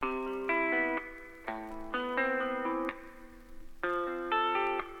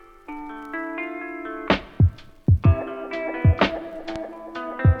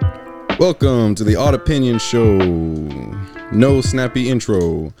Welcome to the Odd Opinion Show. No snappy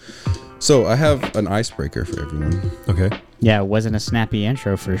intro. So I have an icebreaker for everyone. Okay. Yeah, it wasn't a snappy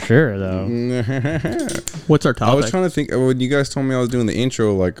intro for sure, though. What's our topic? I was trying to think, when you guys told me I was doing the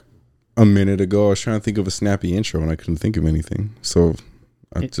intro like a minute ago, I was trying to think of a snappy intro and I couldn't think of anything. So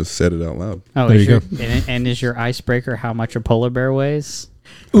I just said it out loud. Oh, there you go. And is your icebreaker how much a polar bear weighs?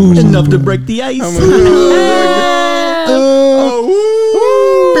 Ooh, enough to break the ice.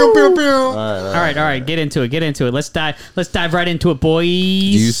 All right, get into it. Let's dive right into it, boys. Do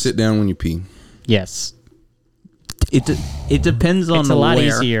you sit down when you pee? Yes. It depends on It's a lot where.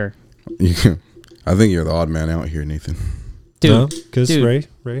 easier. I think you're the odd man out here, Nathan. Dude, Because Ray.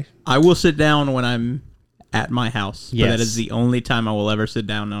 I will sit down when I'm at my house. Yes. But that is the only time I will ever sit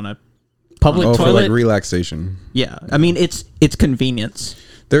down on a public Oh, for toilet. like relaxation. Yeah. I mean, it's convenience.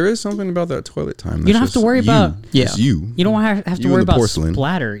 There is something about that toilet time. You don't have to worry about- It's you. You don't have to You worry and the about porcelain.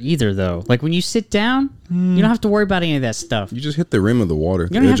 splatter either, though. Like when you sit down, you don't have to worry about any of that stuff. You just hit the rim of the water.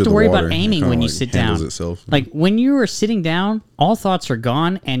 You don't have to worry about aiming when you sit down. Itself. Like when you are sitting down, all thoughts are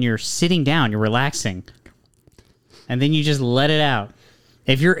gone, and you're sitting down, you're relaxing, and then you just let it out.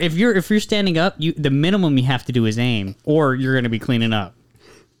 If you're standing up, the minimum you have to do is aim, or you're going to be cleaning up.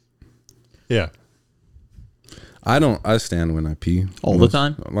 Yeah. I stand when I pee All the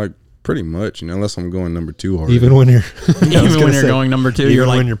time? Like pretty much, unless I'm going number 2 hard. Even when you're Even when you're going number 2, even you're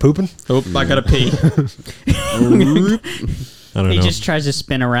like, when you're pooping. oh, I gotta pee. I don't He know. just tries to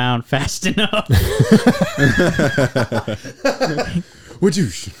spin around fast enough. Would you?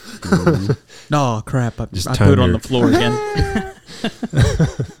 Oh crap! I Just put time it on your- the floor again.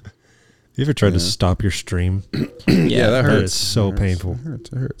 You ever tried to stop your stream? Yeah, that That hurts. is so It hurts. painful. It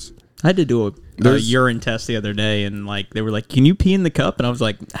hurts. I had to do a There's- urine test the other day, and like they were like, "Can you pee in the cup?" And I was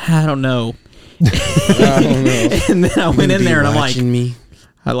like, "I don't know." I don't know. And then I went in there, and I'm like, me.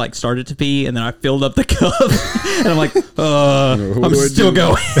 I like started to pee, and then I filled up the cup, and I'm like, what I'm do I still do?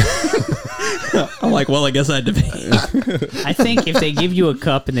 going. I'm like, well, I guess I had to pee. I think if they give you a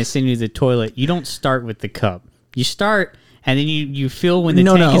cup and they send you to the toilet, you don't start with the cup. You start, and then you feel when the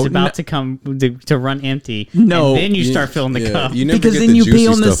tank is about to come to run empty. No. and then you start filling the cup. You never Because get then you juicy pee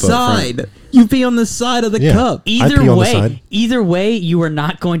on the stuff up front. side. You pee on the side of the Yeah. cup. I pee on the side. Either way, you are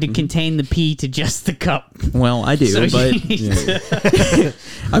not going to contain the pee to just the cup. Well, I do, So but you need to-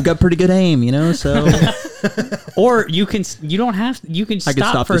 I've got pretty good aim, so or you can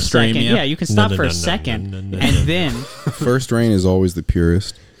stop for the a stream, second. yeah. Yeah, you can stop for no, a second, no. and then First rain is always the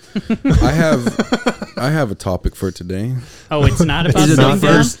purest. I have a topic for today. oh, it's not about is it sitting the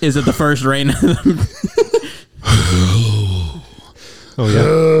down. first? Is it the first rain? Oh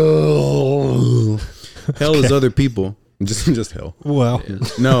yeah. Hell is other people. Just hell. Well.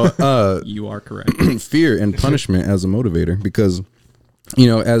 No, You are correct. fear and punishment as a motivator, because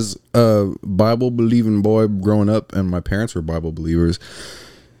as a Bible believing boy growing up, and my parents were Bible believers,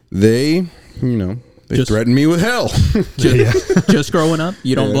 they Just- threatened me with hell. Just growing up,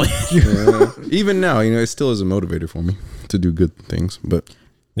 you don't blame. Yeah. Even now, it still is a motivator for me to do good things, but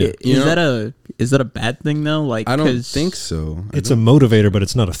Yeah. Is that a bad thing though? Like, I don't 'cause- think so. It's a motivator, but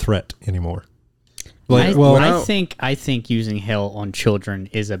it's not a threat anymore. Like, I think using hell on children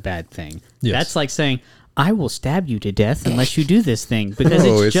is a bad thing. Yes. That's like saying, I will stab you to death unless you do this thing, because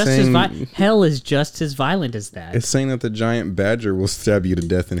No, it's it's just saying- hell is just as violent as that. It's saying that the giant badger will stab you to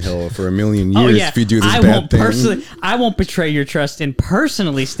death in hell for a million Oh years yeah, if you do this I bad won't thing. I won't betray your trust and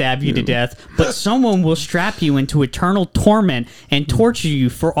personally stab you to death, but someone will strap you into eternal torment and torture you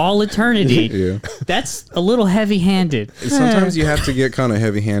for all eternity. Yeah. That's a little heavy-handed. Sometimes you have to get kind of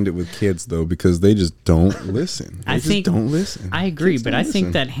heavy-handed with kids, though, because they just don't listen. They I just think don't listen. I agree, Kids but don't I think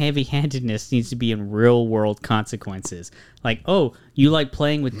listen. that heavy-handedness needs to be in real-world consequences. Like, oh, you like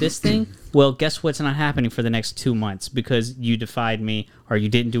playing with this thing? Well, guess what's not happening for the next 2 months because you defied me or you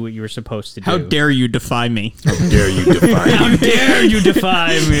didn't do what you were supposed to do. How dare you defy me? How dare you defy me? How dare you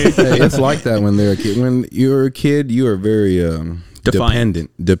defy me? Hey, it's like that when they're a kid. When you're a kid, you are very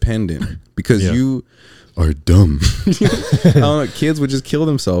Defiant. dependent, because Yeah. you are dumb. I don't know, kids would just kill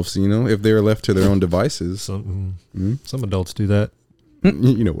themselves, if they were left to their own devices. some adults do that.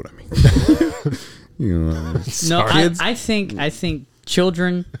 You know what I mean. No, Kids- I think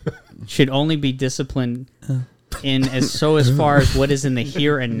children should only be disciplined as far as what is in the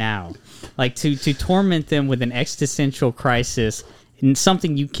here and now. Like to torment them with an existential crisis and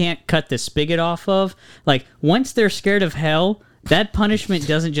something you can't cut the spigot off of. Like once they're scared of hell, that punishment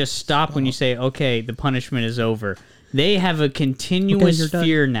doesn't just stop when you say, okay, the punishment is over. They have a continuous you're done.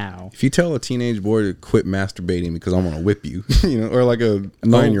 fear now. If you tell a teenage boy to quit masturbating because I'm gonna whip you, or like a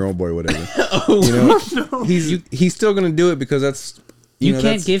 9-year-old boy, or whatever, he's still gonna do it because that's You know, can't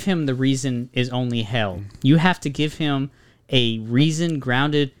that's- give him the reason is only hell. You have to give him a reason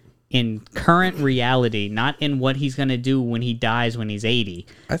grounded in current reality, not in what he's going to do when he dies when he's 80.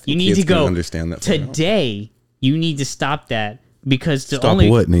 I think you need kids to go can understand that far out. today. You need to stop that because the Stop only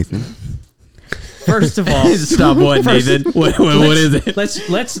what, Nathan? first of all, Stop what, Nathan? What is it?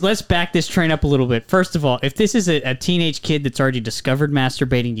 Let's back this train up a little bit. First of all, if this is a teenage kid that's already discovered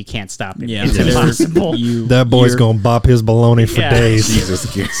masturbating, you can't stop it. Yeah, It's there's- impossible. That boy's going to bop his baloney for Yeah. days.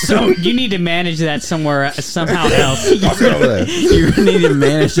 Jesus Christ. So you need to manage that somewhere somehow else. You're gonna need to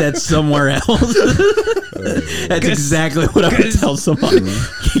manage that somewhere else. That's exactly what I would tell somebody.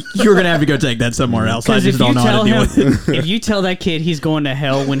 You're gonna have to go take that somewhere else. I Because just if don't you know how tell to deal him, with it. if you tell that kid he's going to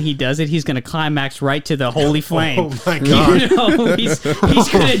hell when he does it, he's going to climax right to the holy flame. Oh my God. You know, he's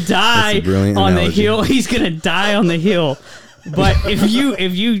going to die brilliant on the analogy. hill. He's going to die on the hill. But if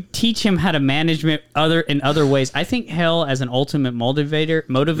you teach him how to manage it in other ways, I think hell as an ultimate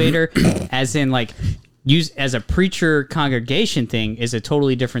motivator, as in like use as a preacher congregation thing, is a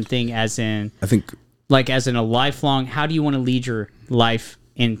totally different thing. As in, I think like as in a lifelong, how do you want to lead your life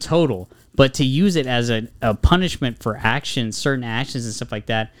in total? But to use it as a punishment for actions, certain actions and stuff like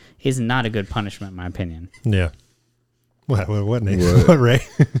that, is not a good punishment, in my opinion. Yeah. What, Nate? What? What, Ray?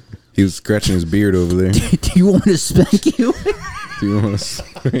 he was scratching his beard over there. Do you want me to spank you? Do you want to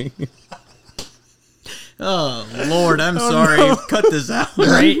spring? Oh Lord, I'm sorry. Cut this out.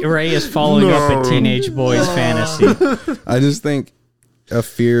 Ray is following up a teenage boy's fantasy. I just think a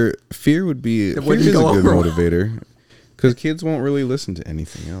fear would be fear wouldn't is a go good over. motivator because kids won't really listen to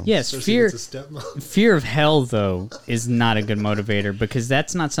anything else. Yes, fear of hell though is not a good motivator because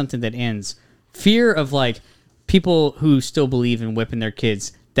that's not something that ends. Fear of like people who still believe in whipping their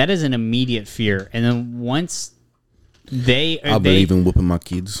kids, that is an immediate fear, and then once I believe in whooping my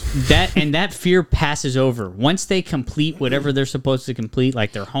kids. that fear passes over once they complete whatever they're supposed to complete,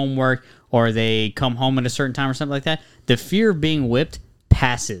 like their homework or they come home at a certain time or something like that. The fear of being whipped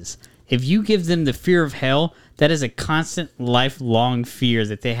passes. If you give them the fear of hell, that is a constant lifelong fear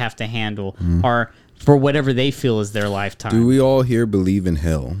that they have to handle, or for whatever they feel is their lifetime. Do we all here believe in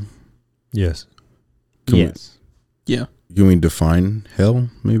hell? Yes. Yes. Yeah. Can we define hell,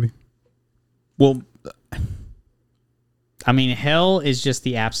 maybe? Well, I mean, hell is just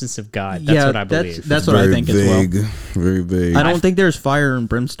the absence of God. That's yeah, what I believe. That's what I think as well. Very vague. I don't think there's fire and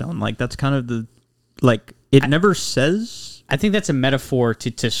brimstone. Like that's kind of the like it never says. I think that's a metaphor to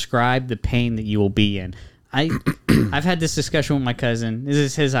describe the pain that you will be in. I've had this discussion with my cousin. This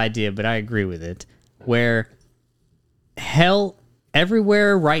is his idea, but I agree with it. Where hell,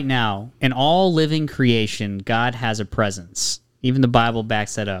 everywhere right now, in all living creation, God has a presence. Even the Bible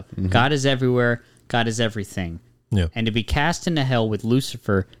backs that up. God is everywhere. God is everything. Yeah. And to be cast into hell with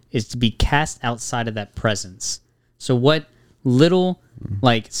Lucifer is to be cast outside of that presence. So what little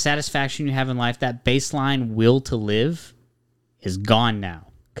like satisfaction you have in life, that baseline will to live, is gone now.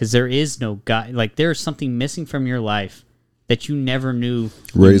 Because there is no God. Like there's something missing from your life that you never knew.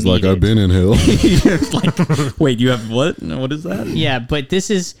 Ray's like, I've been in hell. Like, wait, you have what? What is that? Yeah, but this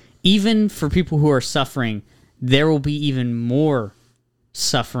is even for people who are suffering. There will be even more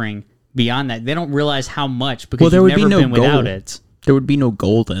suffering beyond that. They don't realize how much because there you've would be never no been without goal. it. There would be no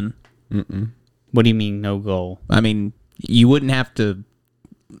goal then. What do you mean, no goal? I mean, you wouldn't have to.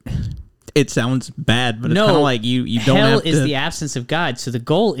 It sounds bad, but it's kind of like you don't hell have to. is the absence of God. So the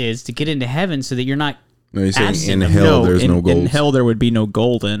goal is to get into heaven so that you're not. No, you're saying Absent in of- hell there's no goals. In hell, there would be no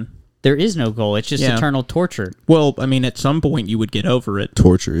goal then. There is no goal. It's just Yeah. eternal torture. Well, I mean, at some point you would get over it.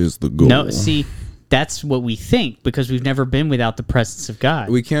 Torture is the goal. No, see, that's what we think because we've never been without the presence of God.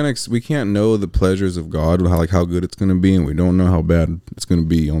 we can't know the pleasures of God, how good it's going to be, and we don't know how bad it's going to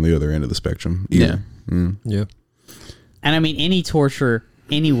be on the other end of the spectrum either. Yeah. And I mean, any torture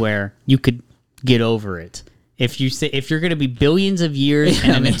anywhere, you could get over it. If you're going to be billions of years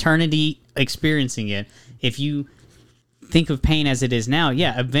and an eternity experiencing it, if you think of pain as it is now,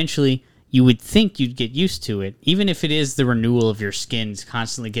 yeah, eventually you would think you'd get used to it, even if it is the renewal of your skin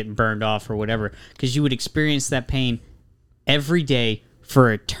constantly getting burned off or whatever, because you would experience that pain every day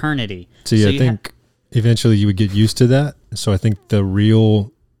for eternity. See, So I you think eventually you would get used to that. So I think the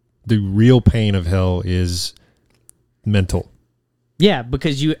real pain of hell is mental. Yeah,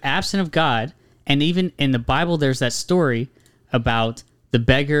 because you absent of God, and even in the Bible, there's that story about the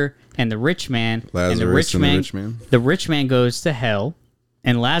beggar and the rich man. Lazarus and the rich and the man. rich man. The rich man goes to hell,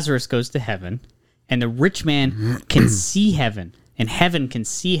 and Lazarus goes to heaven, and the rich man can see heaven, and heaven can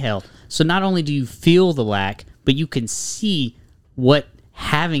see hell. So not only do you feel the lack, but you can see what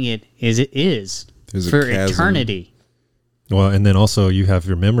having it is There's a for chasm. eternity. Well, and then also you have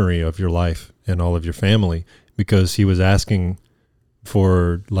your memory of your life and all of your family because he was asking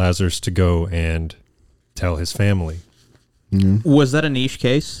for Lazarus to go and tell his family. Was that a niche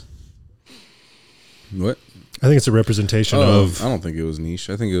case? What? I think it's a representation I of. don't think it was niche.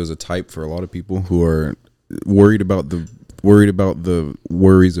 I think it was a type for a lot of people who are worried about the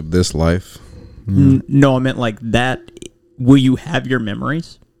worries of this life. No, I meant like that. Will you have your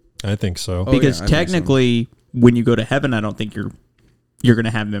memories? I think so. Oh, Because yeah, I think so. technically, when you go to heaven, I don't think you're going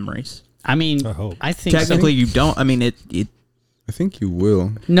to have memories. I mean, I hope. I think Technically, you don't. I mean, it I think you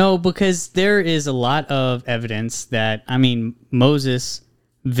will. no, because there is a lot of evidence that, I mean, Moses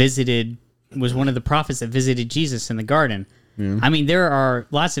was one of the prophets that visited Jesus in the garden. I mean, there are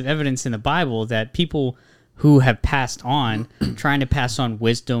lots of evidence in the Bible that people who have passed on, trying to pass on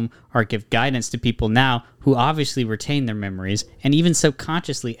wisdom or give guidance to people now who obviously retain their memories. And even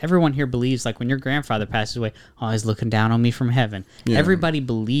subconsciously, everyone here believes, like when your grandfather passes away, oh, he's looking down on me from heaven. Yeah. Everybody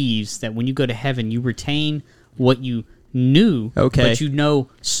believes that when you go to heaven, you retain what you knew, Okay. but you know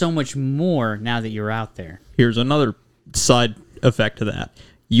so much more now that you're out there. here's another side effect to that.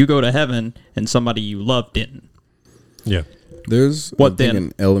 You go to heaven, and somebody you love didn't. Yeah. There's What I think, then?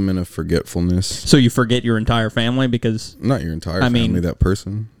 an element of forgetfulness. So you forget your entire family because Not your entire I family, mean- that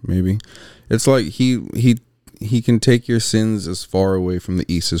person, maybe. It's like he can take your sins as far away from the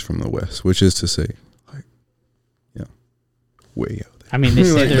east as from the west, which is to say, like, yeah, way out there. I mean, they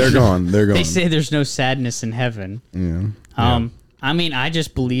say Like, they're there's gone. They're gone. They say there's no sadness in heaven. Yeah. I mean, I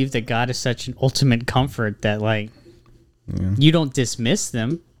just believe that God is such an ultimate comfort that, like, Yeah. you don't dismiss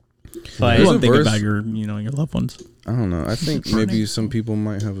them. But you There's a don't think verse- about your loved ones. I don't know. I think maybe some people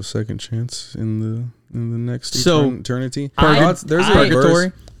might have a second chance in the next So- eternity. I- There's I- a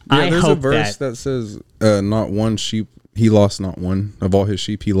verse. I There's a hope verse that says, "Not one sheep he lost, not one of all his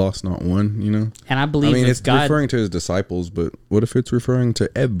sheep he lost, not one." You know. and I I believe mean, if it's God, referring to his disciples, but what if it's referring to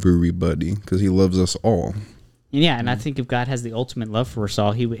everybody because he loves us all? yeah, and I think if God has the ultimate love for us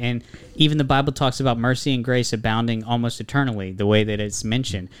all, he would, and even the Bible talks about mercy and grace abounding almost eternally. The way that it's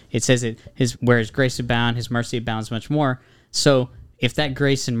mentioned, it says where his grace abound, his mercy abounds much more. So if that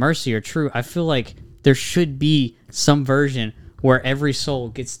grace and mercy are true, I feel like there should be some version where every soul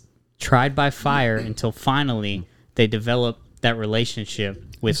gets tried by fire until finally they develop that relationship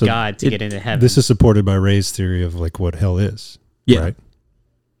with So God to get into heaven. This is supported by Ray's theory of like what hell is. Yeah. Right?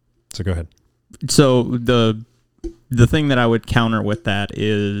 So go ahead. So the thing that I would counter with that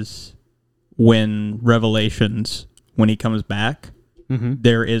is when Revelations, when he comes back,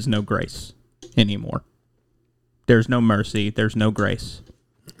 there is no grace anymore. There's no mercy. There's no grace.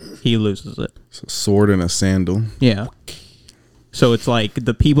 He loses it. It's a sword and a sandal. Yeah. So it's like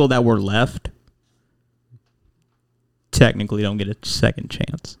the people that were left technically don't get a second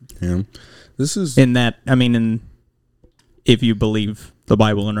chance. Yeah. This is In that, I mean, if you believe the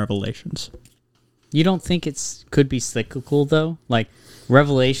Bible and Revelations. You don't think could be cyclical though? Like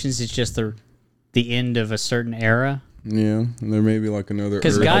Revelations is just the end of a certain era. yeah. And there may be like another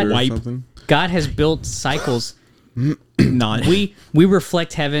 'Cause Earth God- or something. God has built cycles. Not We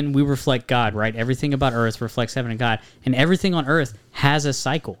reflect heaven, we reflect God, right? Everything about earth reflects heaven and God, and everything on earth has a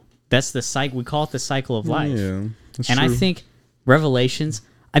cycle. That's the cycle. We call it the cycle of life. Yeah. That's And I true. think Revelations.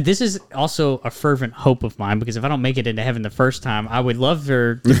 This is also a fervent hope of mine because if I don't make it into heaven the first time, I would love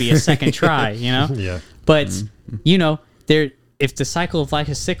there to be a second try. You know. Yeah. But you know, if the cycle of life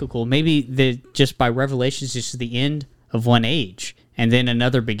is cyclical, maybe just by Revelations, this is the end of one age, and then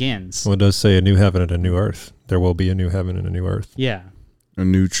another begins. Well, it does say a new heaven and a new earth. There will be a new heaven and a new earth. Yeah, a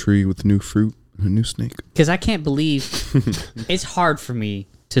new tree with new fruit, a new snake. because I can't believe it's hard for me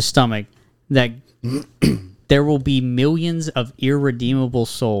to stomach that there will be millions of irredeemable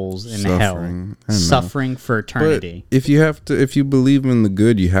souls in Suffering. I hell know. suffering for eternity. But if you believe in the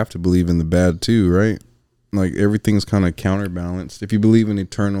good, you have to believe in the bad too, right? Like everything's kind of counterbalanced. If you believe in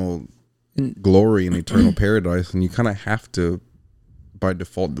eternal glory and eternal paradise, then you kind of have to, by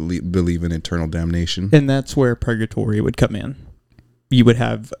default, believe in eternal damnation. And that's where purgatory would come in. You would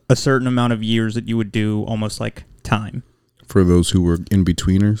have a certain amount of years that you would do almost like time. For those who were in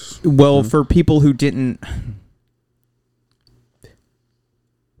betweeners, Well, for people who didn't,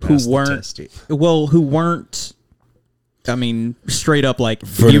 who weren't, I mean, straight up like,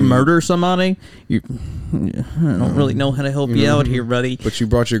 if you murder somebody, I don't really know how to help you out here, buddy. but you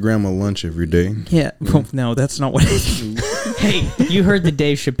brought your grandma lunch every day. Yeah, well, no, that's not what Hey, you heard the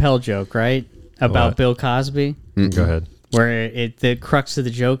Dave Chappelle joke, right? About What? Bill Cosby, Go ahead. where the crux of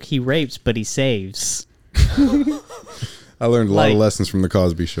the joke, he rapes, but he saves. I learned a lot Like- of lessons from the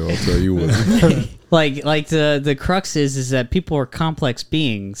Cosby Show. I'll tell you what. Like the crux is that people are complex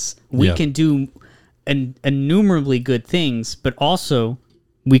beings. We Yeah. can do innumerably good things, but also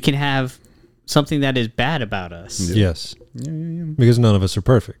we can have something that is bad about us. Yes. Yeah. Because none of us are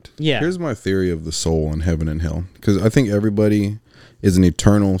perfect. Yeah. Here's my theory of the soul and heaven and hell. Because I think everybody is an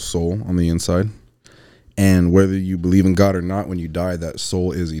eternal soul on the inside. And whether you believe in God or not, when you die, that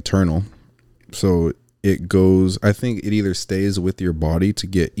soul is eternal. So it goes, I think it either stays with your body to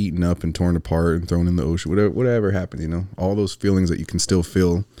get eaten up and torn apart and thrown in the ocean, whatever happens, you know, all those feelings that you can still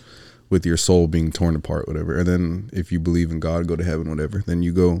feel with your soul being torn apart, whatever. And then if you believe in God, go to heaven, whatever, then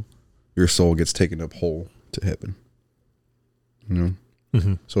you go, your soul gets taken up whole to heaven. You know?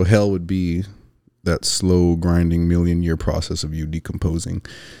 Mm-hmm. So hell would be that slow grinding 1,000,000-year process of you decomposing,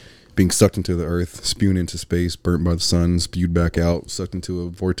 being sucked into the earth, spewed into space, burnt by the sun, spewed back out, sucked into a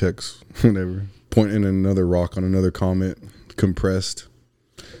vortex, whatever, pointing another rock on another comet, compressed,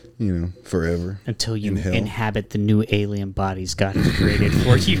 you know, forever. Until you in hell. inhabit the new alien bodies God has created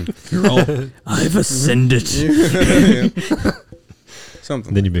for you. I've ascended.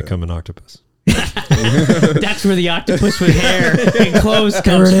 Something. Then you like that. become an octopus. That's where the octopus with hair and clothes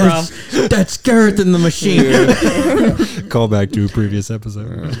comes from. That's Gareth in the machine. Call back to a previous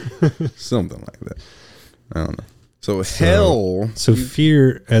episode. Something like that. I don't know. So hell. So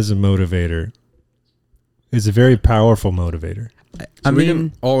fear as a motivator is a very powerful motivator. So we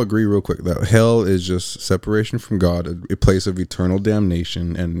can all agree real quick that hell is just separation from God, a place of eternal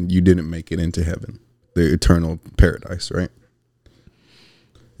damnation, and you didn't make it into heaven, the eternal paradise, right?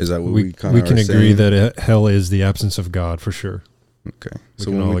 Is that what we kind of can agree that hell is the absence of God for sure. Okay. We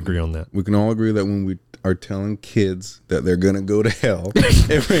can all agree on that. We can all agree that when we are telling kids that they're going to go to hell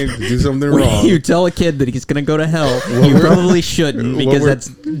if they do something wrong. You tell a kid that he's going to go to hell, you probably shouldn't, because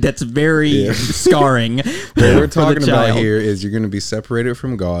that's very scarring. What we're talking about child. here is you're going to be separated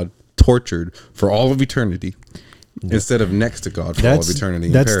from God, tortured for all of eternity, instead of next to God for all of eternity.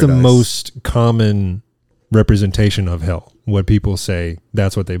 That's the most common representation of hell. What people say,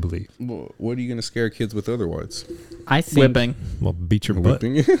 that's what they believe. Well, what are you going to scare kids with otherwise? I think Whipping. Well, beat your butt.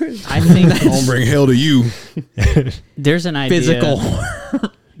 Whipping? I think I'll bring hell to you. there's an idea. Physical.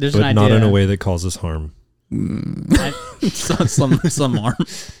 There's an But idea. not in a way that causes harm. some harm.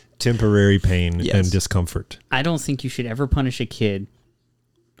 Temporary pain Yes. and discomfort. I don't think you should ever punish a kid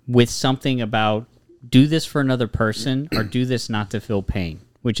with something about do this for another person or do this not to feel pain,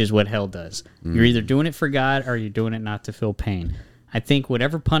 which is what hell does. You're either doing it for God or you're doing it not to feel pain. I think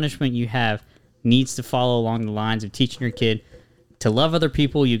whatever punishment you have needs to follow along the lines of teaching your kid to love other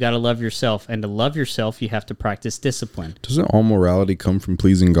people, you got to love yourself. And to love yourself, you have to practice discipline. Doesn't all morality come from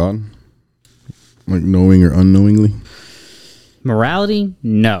pleasing God? Like knowing or unknowingly? Morality,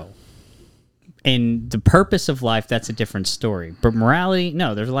 no. And the purpose of life, that's a different story. But morality,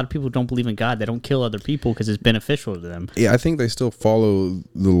 no. There's a lot of people who don't believe in God. They don't kill other people because it's beneficial to them. Yeah, I think they still follow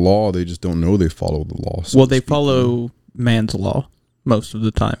the law. They just don't know they follow the law. so Well, to they speak. follow man's law most of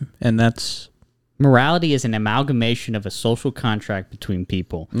the time, and that's Morality is an amalgamation of a social contract between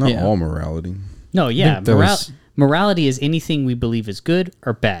people. Not Yeah. all morality. No, yeah. think that was- Morality is anything we believe is good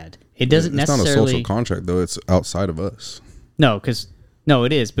or bad. It doesn't It's not a necessarily... social contract, though. It's outside of us. No,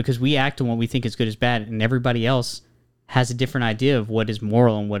 it is, because we act on what we think is good as bad, and everybody else has a different idea of what is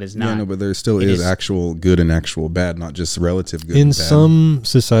moral and what is not. Yeah, no, but there still It is is- actual good and actual bad, not just relative good In and bad. some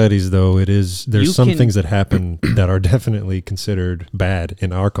societies, though, there's You some can- things that happen that are definitely considered bad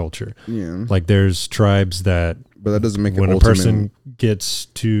in our culture. Yeah, Like there's tribes that but that doesn't make when it a ultimate. person gets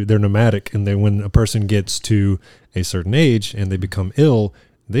to, they're nomadic, and then when a person gets to a certain age and they become ill,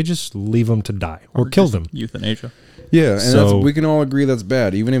 they just leave them to die or kill them. euthanasia. Yeah, and So- we can all agree that's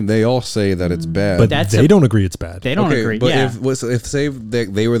bad, even if they all say that it's bad. But That's they a- don't agree it's bad. They don't agree. But Yeah. if say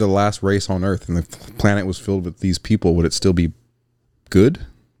they were the last race on Earth and the planet was filled with these people, would it still be good?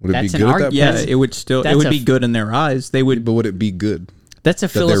 Would it That's be an good at arg- that Yeah, point? it would still. that's It would a be f- good in their eyes. They would. But would it be good? That's a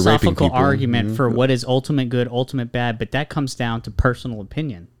they're raping philosophical people, argument yeah. for what is ultimate good, ultimate bad, but that comes down to personal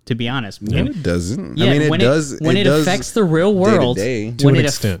opinion, to be honest. No, And- it doesn't. yeah, I mean, it when does. when it does affects the real world, day. To when an it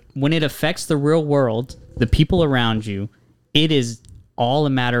extent. when it affects the real world, the people around you, it is all a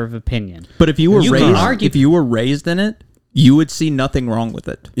matter of opinion. But if you were You can raised, argue- if you were raised in it, you would see nothing wrong with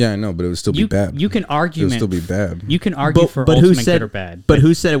it. Yeah, I know, but it would still be You bad. you can It would argument. still be bad. You can argue for who ultimate said good or bad. But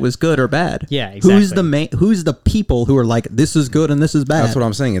who said it was good or bad? Yeah, Who's exactly. Who's the people who are like, this is good and this is bad? That's what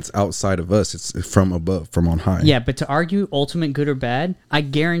I'm saying. It's outside of us. It's from above, from on high. Yeah, but to argue ultimate good or bad, I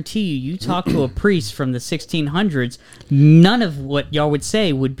guarantee you talk to a priest from the 1600s, none of what y'all would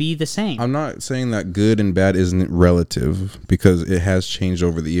say would be the same. I'm not saying that good and bad isn't relative because it has changed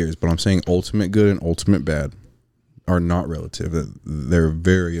over the years, but I'm saying ultimate good and ultimate bad are not relative. They're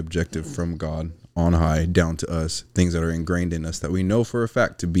very objective from God on high down to us, things that are ingrained in us that we know for a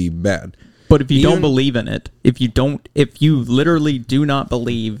fact to be bad. But if you don't Even- believe in it, if you literally do not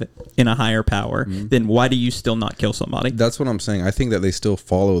believe in a higher power, then why do you still not kill somebody? That's what I'm saying. I think that they still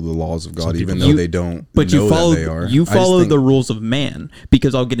follow the laws of God, even though You- they don't But know you follow that they are. you I just follow think- the rules of man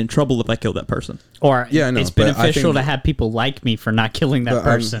because I'll get in trouble if I kill that person. Or Yeah, I know, it's but I beneficial think- to have people like me for not killing that but,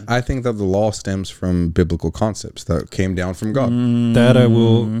 person. I think that the law stems from biblical concepts that came down from God. That I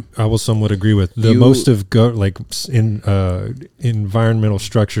will somewhat agree with. The You- most of environmental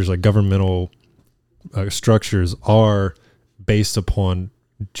structures, like governmental structures, are based upon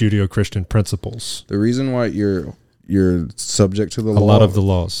Judeo-Christian principles. The reason why you're subject to the A law, lot of the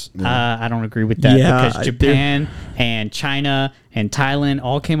laws. I don't agree with that Yeah, because Japan and China and Thailand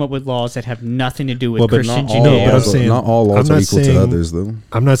all came up with laws that have nothing to do with Well, but Christian not all, No, but I'm laws, saying- not all I'm laws not are equal saying- to others, though.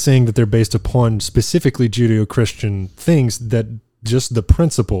 I'm not saying that they're based upon specifically Judeo-Christian things, that just the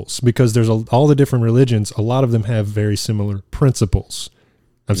principles, because there's all the different religions, a lot of them have very similar principles.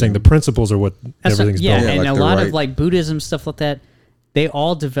 I'm saying the principles are what everything's yeah, built on. Yeah, and like a the lot right- of like Buddhism stuff like that, they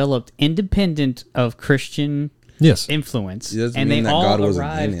all developed independent of Christian Yes. influence, It doesn't and mean they that all God wasn't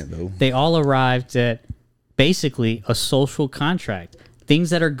arrived. in it, though. They all arrived at basically a social contract. Things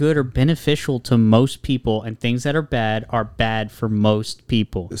that are good are beneficial to most people, and things that are bad for most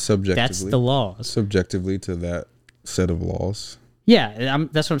people. Subjectively. That's the laws. Subjectively to that set of laws. Yeah,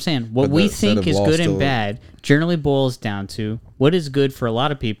 that's what I'm saying. What But we that set think of is laws good and still- bad generally boils down to what is good for a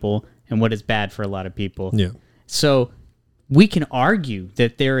lot of people and what is bad for a lot of people. Yeah. So we can argue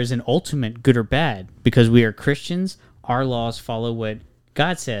that there is an ultimate good or bad because we are Christians. Our laws follow what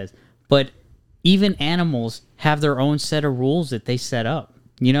God says. But even animals have their own set of rules that they set up.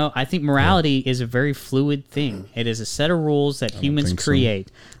 You know, I think morality is a very fluid thing. It is a set of rules that humans think so.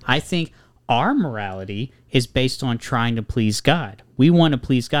 create. I think our morality is based on trying to please God. We want to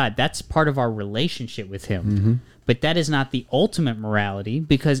please God. That's part of our relationship with Him. Mm-hmm. But that is not the ultimate morality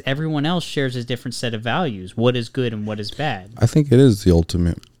because everyone else shares a different set of values. What is good and what is bad. I think it is the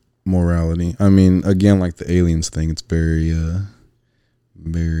ultimate morality. I mean, again, like the aliens thing, it's very,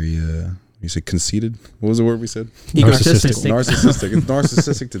 you say conceited? What was the word we said? Narcissistic. Narcissistic. It's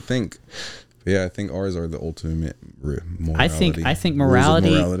narcissistic to think. But yeah, I think ours are the ultimate morality. I think Rules of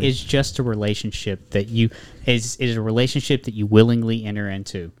morality is just a relationship that you is a relationship that you willingly enter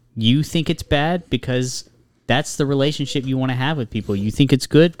into. You think it's bad because that's the relationship you want to have with people. You think it's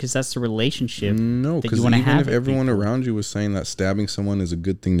good because that's the relationship No, that because you want to even have if with everyone people. around you was saying that stabbing someone is a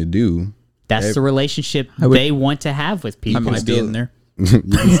good thing to do, That's the relationship would- they want to have with I people. might be still- in there. you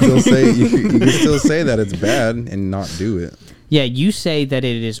can still say you can still say that it's bad and not do it. Yeah, you say that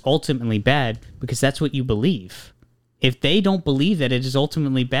it is ultimately bad because that's what you believe. If they don't believe that it is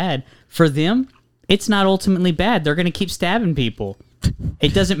ultimately bad, for them, it's not ultimately bad. They're going to keep stabbing people.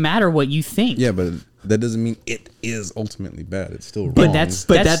 It doesn't matter what you think. Yeah, but that doesn't mean it is ultimately bad. It's still wrong. But that's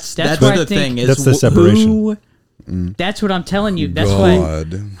But that's that's why I the think thing is That's the separation. that's what I'm telling you. That's why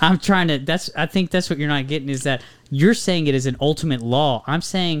God. I'm trying to. I think that's what you're not getting is that you're saying it is an ultimate law. I'm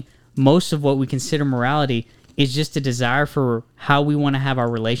saying most of what we consider morality is just a desire for how we want to have our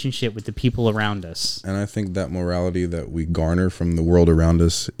relationship with the people around us. And I think that morality that we garner from the world around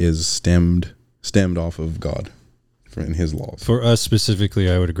us is stemmed off of God in His laws. For us specifically,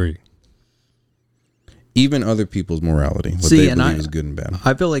 I would agree. Even other people's morality, what See, they and believe I- is good and bad.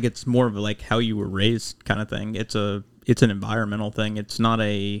 I feel like it's more of like how you were raised kind of thing. It's an environmental thing. It's not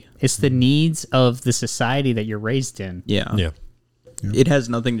a It's the needs of the society that you're raised in. yeah. Yeah. It has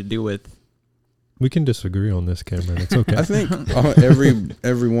nothing to do with We can disagree on this, Cameron. It's okay. I think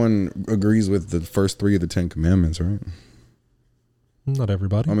everyone agrees with the first 3 of the 10 Commandments, right? Not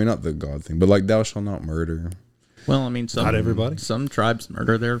everybody. I mean, not the God thing, but like thou shalt not murder. well, I mean, some Not everybody. Some tribes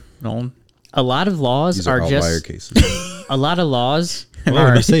murder their own. A lot of laws These are are outlier just cases. a lot of laws Well,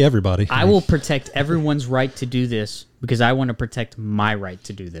 are. I say everybody. I will protect everyone's right to do this because I want to protect my right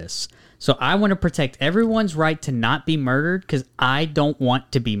to do this. So I want to protect everyone's right to not be murdered because I don't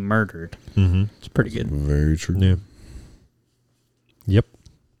want to be murdered. It's pretty good. Very true. Yeah. Yep.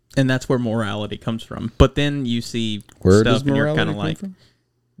 And that's where morality comes from. But then you see Where stuff does and you're morality kind of come like, from?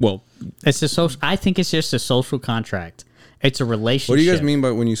 well, It's a social. I think it's just a social contract. It's a relationship. What do you guys mean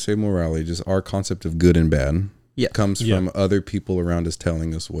by when you say morality? Just our concept of good and bad Yeah. comes Yeah. from other people around us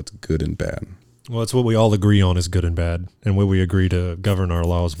telling us what's good and bad. Well, it's what we all agree on is good and bad, and what we agree to govern our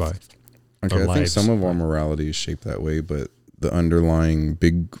laws by. Okay, Our I think lives. some of our morality is shaped that way, but the underlying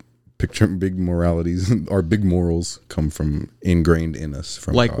big picture, big moralities, our big morals come from ingrained in us.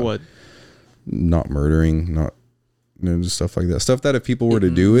 From like God. what? Not murdering, not just stuff like that. Stuff that if people were to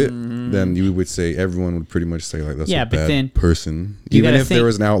do it, then you would say everyone would pretty much say like that's a bad person, even if there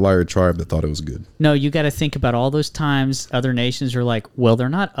was an outlier tribe that thought it was good. No, you got to think about all those times other nations are like, well, they're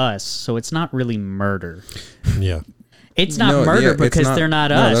not us, so it's not really murder. Yeah. It's not murder because they're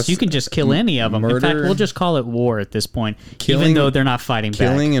not us. You can just kill any of them. In fact, we'll just call it war at this point, even though they're not fighting back.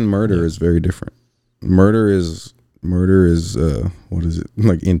 Killing and murder is very different. Murder is what is it,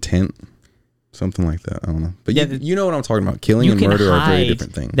 like intent, something like that. I don't know, but you know what I'm talking about. Killing and murder are very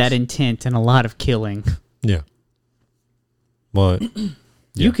different things. That intent and a lot of killing. Yeah. But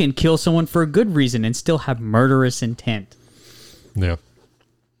you can kill someone for a good reason and still have murderous intent. Yeah.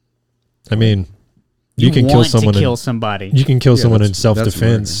 I mean, you can kill someone. Kill somebody. You can kill someone in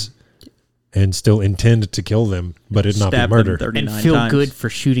self-defense and still intend to kill them, but it not be murder. And feel good for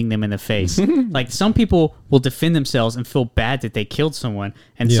shooting them in the face. Like some people will defend themselves and feel bad that they killed someone,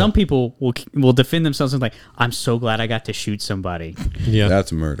 and some people will defend themselves and like, I'm so glad I got to shoot somebody. Yeah,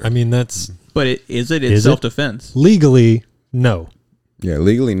 that's murder. I mean, that's. But it's self-defense. Legally, no. Yeah,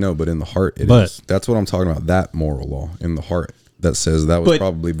 legally no, but in the heart it is. That's what I'm talking about. That moral law in the heart that says that was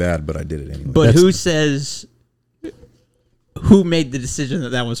probably bad, but I did it anyway. But who made the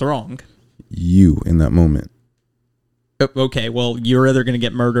decision that was wrong? You in that moment. Okay, well, you're either going to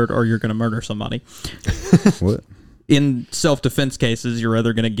get murdered or you're going to murder somebody. What? In self-defense cases, you're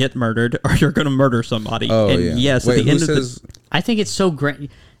either going to get murdered or you're going to murder somebody. Oh, and yeah. Yes, Wait, at the end of the... I think it's so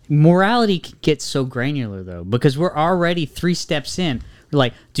morality gets so granular though, because we're already 3 steps in. We're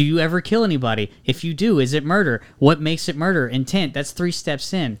like, do you ever kill anybody? If you do, is it murder? What makes it murder? Intent. That's 3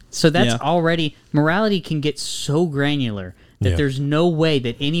 steps in. So that's already morality can get so granular that there's no way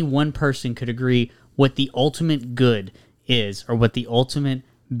that any one person could agree what the ultimate good is or what the ultimate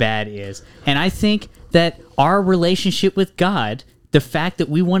bad is. And I think that our relationship with God, the fact that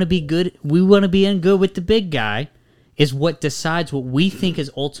we want to be good, we want to be in good with the big guy, is what decides what we think is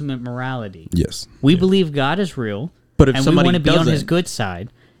ultimate morality. Yes. We believe God is real, but if and somebody we want to be on his doesn't- good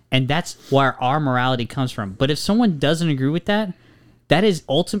side, and that's where our morality comes from. But if someone doesn't agree with that, that is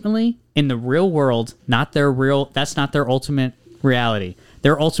ultimately in the real world that's not their ultimate reality.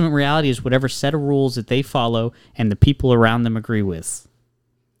 Their ultimate reality is whatever set of rules that they follow and the people around them agree with.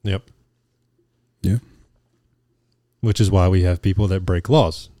 Yep. Yeah. Which is why we have people that break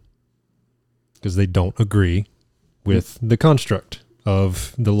laws, because they don't agree with the construct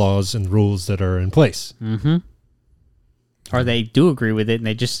of the laws and rules that are in place. Mm-hmm. Or they do agree with it and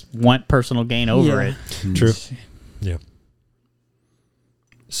they just want personal gain over it. True. Yeah.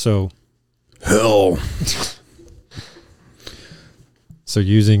 So hell. So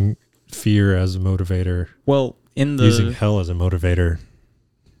using fear as a motivator. Well, using hell as a motivator.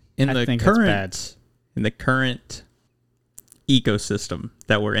 In the current ecosystem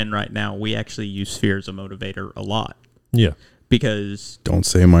that we're in right now, we actually use fear as a motivator a lot. Yeah. Because don't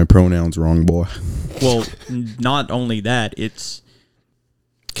say my pronouns wrong, boy. Well, not only that, it's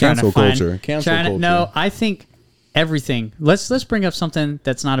cancel culture. No, I think everything. Let's bring up something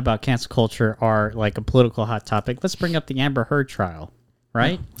that's not about cancel culture or like a political hot topic. Let's bring up the Amber Heard trial,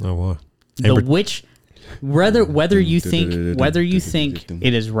 right? Oh, what? Whether you think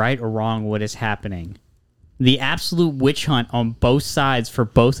it is right or wrong what is happening, the absolute witch hunt on both sides for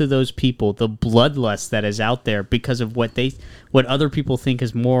both of those people, the bloodlust that is out there because of what other people think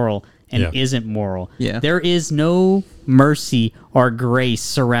is moral and isn't moral. Yeah. There is no mercy or grace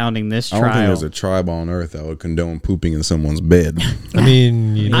surrounding this trial. I don't think there's a tribe on earth that would condone pooping in someone's bed. I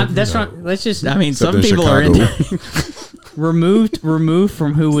mean, that's not. Let's just. I mean, Except some people are Chicago. removed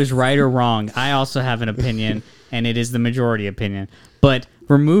from who is right or wrong. I also have an opinion, and it is the majority opinion. But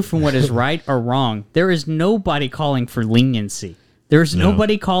removed from what is right or wrong, there is nobody calling for leniency. There's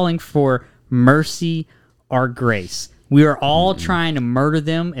nobody calling for mercy or grace. We are all trying to murder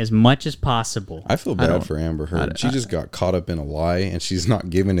them as much as possible. I feel bad for Amber Heard. She just got caught up in a lie, and she's not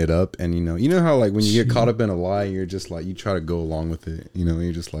giving it up. And you know how like when you get caught up in a lie, you're just like you try to go along with it. You know,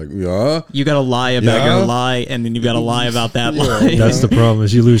 you're just like, yeah. You got to lie about your lie, and then you got to lie about that lie. That's the problem,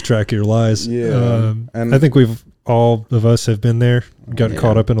 is you lose track of your lies. Yeah, and I think all of us have been there, got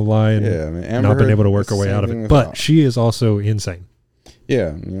caught up in a lie, and not been able to work our way out of it. But she is also insane.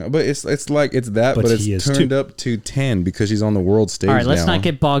 Yeah, but it's that, but it's turned up to 10 because she's on the world stage. All right, let's now. not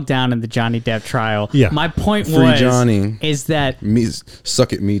get bogged down in the Johnny Depp trial. Yeah. My point Free Johnny. is that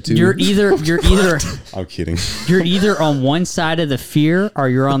suck at me too. You're either I'm kidding. You're either on one side of the fear or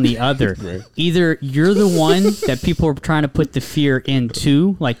you're on the other. Right. Either you're the one that people are trying to put the fear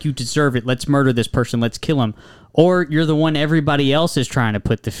into, like you deserve it, let's murder this person, let's kill him. Or you're the one everybody else is trying to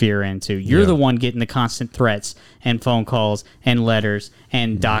put the fear into. You're the one getting the constant threats and phone calls and letters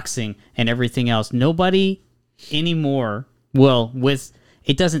and doxing and everything else. Nobody anymore. Well,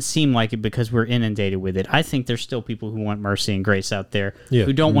 it doesn't seem like it because we're inundated with it. I think there's still people who want mercy and grace out there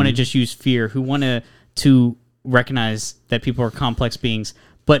who don't want to just use fear, who want to recognize that people are complex beings.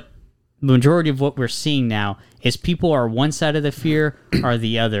 But the majority of what we're seeing now is people are one side of the fear or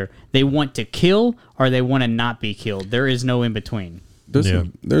the other. They want to kill or they want to not be killed. There is no in between.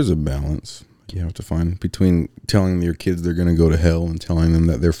 There's a balance you have to find between telling your kids they're going to go to hell and telling them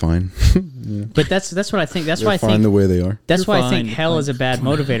that they're fine. But that's what I think. That's why I think fine the way they are. That's why I think hell is a bad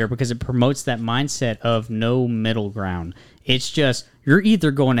motivator, because it promotes that mindset of no middle ground. It's just you're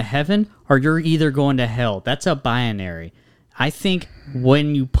either going to heaven or you're either going to hell. That's a binary. I think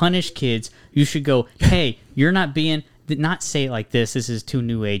when you punish kids, you should go, hey, you're not being, not say it like this is too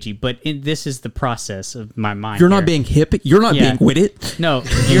new agey, but this is the process of my mind. You're not being hip. You're not being witted. No,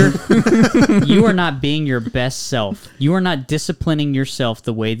 you are not being your best self. You are not disciplining yourself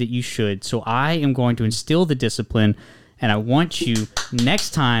the way that you should. So I am going to instill the discipline, and I want you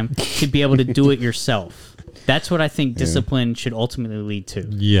next time to be able to do it yourself. That's what I think discipline should ultimately lead to.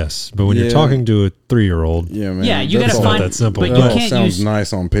 Yes, but when you're talking to a 3-year-old, you got to find not that simple. But that all sounds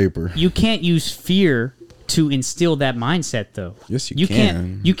nice on paper. You can't use fear to instill that mindset, though. Yes, you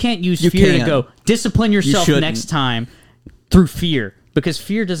can. You can't use fear to go discipline yourself next time through fear, because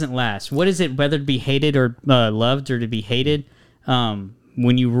fear doesn't last. What is it? Whether to be hated or loved, or to be hated?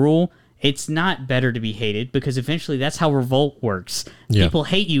 When you rule, it's not better to be hated, because eventually that's how revolt works. Yeah. People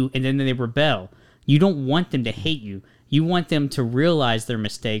hate you and then they rebel. You don't want them to hate you. You want them to realize their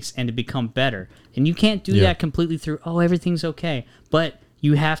mistakes and to become better. And you can't do that completely through, everything's okay. But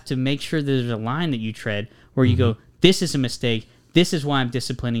you have to make sure there's a line that you tread where you go, this is a mistake. This is why I'm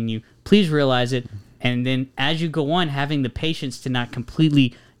disciplining you. Please realize it. And then as you go on, having the patience to not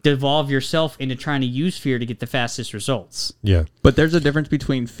completely devolve yourself into trying to use fear to get the fastest results. Yeah. But there's a difference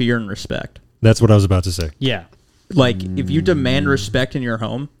between fear and respect. That's what I was about to say. Yeah. Like, if you demand respect in your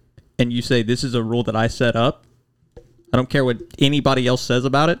home and you say, this is a rule that I set up, I don't care what anybody else says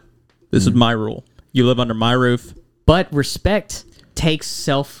about it, this is my rule. You live under my roof. But respect takes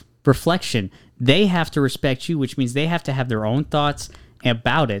self-reflection. They have to respect you, which means they have to have their own thoughts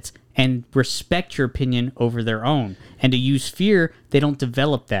about it and respect your opinion over their own. And to use fear, they don't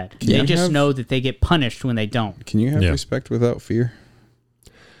develop that. They just know that they get punished when they don't. Can you have respect without fear?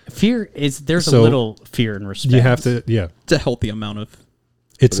 Fear is, there's a little fear and respect. You have to, It's a healthy amount of...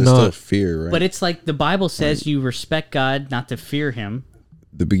 It's not still fear, right? But it's like the Bible says you respect God, not to fear him.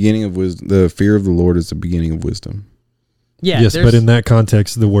 The beginning of wisdom, the fear of the Lord is the beginning of wisdom. Yeah. Yes, but in that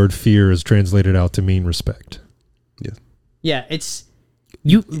context, the word fear is translated out to mean respect. Yeah. Yeah, it's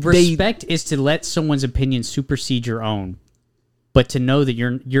respect is to let someone's opinion supersede your own, but to know that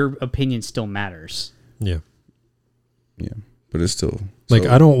your opinion still matters. Yeah. Yeah, but it's still like,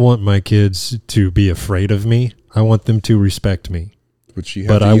 I don't want my kids to be afraid of me. I want them to respect me.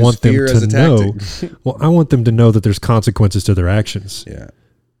 But I want them to know. Well, I want them to know that there's consequences to their actions. Yeah.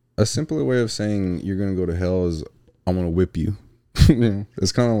 A simpler way of saying you're going to go to hell is I'm going to whip you.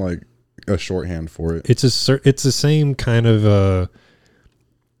 It's kind of like a shorthand for it. It's the same kind of a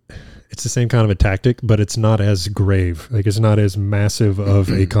tactic, but it's not as grave. Like, it's not as massive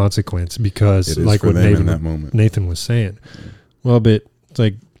of a consequence, because like what Nathan was saying. Well, but it's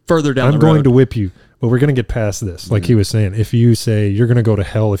like, further down I'm going to whip you. But we're going to get past this. Like he was saying, if you say you're going to go to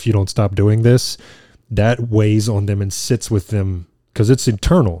hell if you don't stop doing this, that weighs on them and sits with them, because it's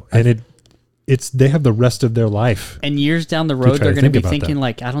eternal, and they have the rest of their life. And years down the road, they're going to be thinking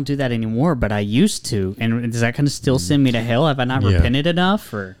like, I don't do that anymore, but I used to. And is that going to still send me to hell? Have I not repented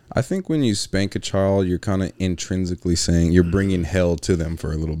enough? Or I think when you spank a child, you're kind of intrinsically saying you're bringing hell to them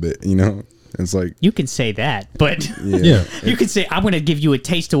for a little bit, It's like, you can say that, but you can say, I'm going to give you a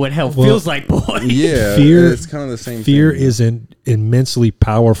taste of what hell feels like, boy. Yeah, fear. It's kind of the same. Fear thing, is an immensely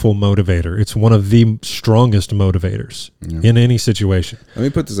powerful motivator. It's one of the strongest motivators in any situation. Let me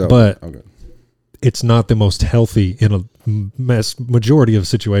put this out. But it's not the most healthy in a majority of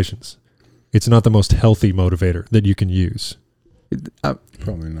situations. It's not the most healthy motivator that you can use.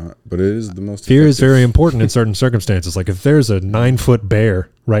 Probably not, but it is the most. Fear is very important in certain circumstances. Like, if there's a 9-foot bear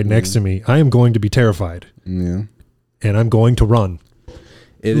right next to me, I am going to be terrified. Yeah, and I'm going to run,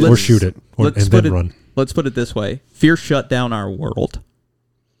 or shoot it, and then run. Let's put it this way: fear shut down our world.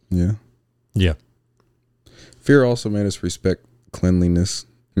 Yeah. Fear also made us respect cleanliness.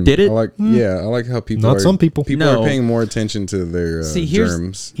 Did it? I like how people. Some people. People are paying more attention to their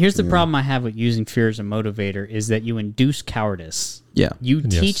germs. Here's the problem I have with using fear as a motivator is that you induce cowardice. Yeah, you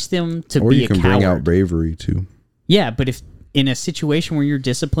teach them to or be you a can coward. bring out bravery too. Yeah, but if in a situation where you're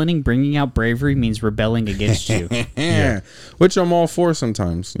disciplining, bringing out bravery means rebelling against you. Yeah. Which I'm all for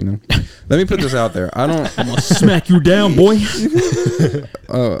sometimes, you know. Let me put this out there. I'm gonna smack you down, boy.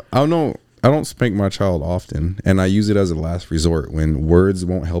 I don't spank my child often, and I use it as a last resort when words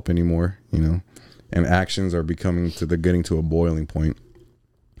won't help anymore, you know, and actions are getting to a boiling point.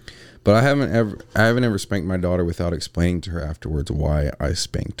 But I haven't ever spanked my daughter without explaining to her afterwards why I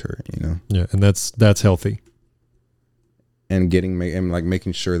spanked her, you know. Yeah, and that's healthy. And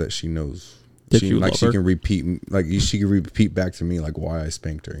making sure that she knows That she you love her. can repeat back to me like why I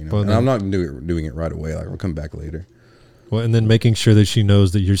spanked her, you know. Well, and I'm not doing it right away. Like I'll come back later. Well, and then making sure that she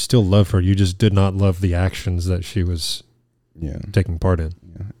knows that you still love her. You just did not love the actions that she was taking part in.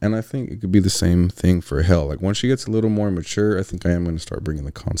 Yeah. And I think it could be the same thing for hell. Like once she gets a little more mature, I think I am going to start bringing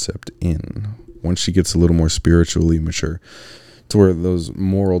the concept in. Once she gets a little more spiritually mature, to where those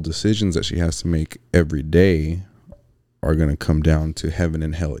moral decisions that she has to make every day are going to come down to heaven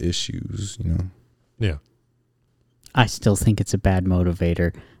and hell issues, you know? Yeah. I still think it's a bad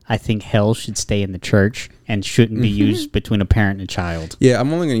motivator. I think hell should stay in the church and shouldn't be used between a parent and a child. Yeah,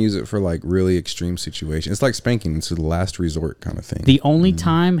 I'm only going to use it for like really extreme situations. It's like spanking. It's the last resort kind of thing. The only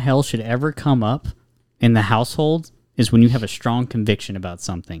time hell should ever come up in the household is when you have a strong conviction about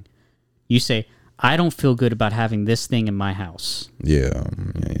something. You say, I don't feel good about having this thing in my house. Yeah.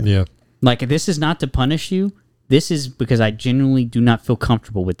 Like, this is not to punish you. This is because I genuinely do not feel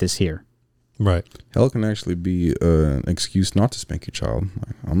comfortable with this here. Right. Hell can actually be an excuse not to spank your child.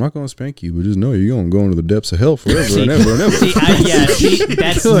 Like, I'm not going to spank you, but just know you're going to go into the depths of hell forever and ever and ever.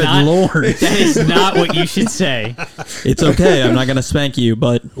 That's Good not, Lord. That is not what you should say. It's okay. I'm not going to spank you,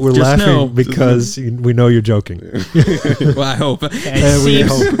 but We're just laughing know. because we know you're joking. Well, I hope.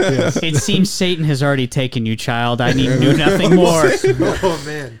 It seems Satan has already taken you, child. I need to do nothing more. Oh,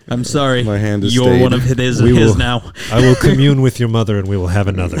 man. I'm sorry. My hand is You're stayed. one of his We will- now. I will commune with your mother and we will have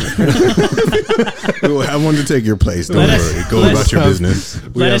another. We will have one to take your place. Don't worry. Go let about us- your business.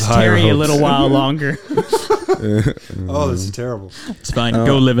 Let us higher tarry a hopes. little while longer. Oh, this is terrible. It's fine.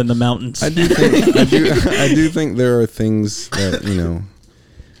 Go live in the mountains. I do think there are things that, you know,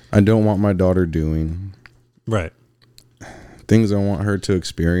 I don't want my daughter doing. Right. Things I want her to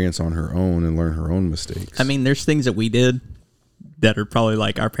experience on her own and learn her own mistakes. I mean, there's things that we did that are probably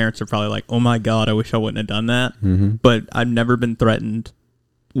like, our parents are probably like, oh my God, I wish I wouldn't have done that. Mm-hmm. But I've never been threatened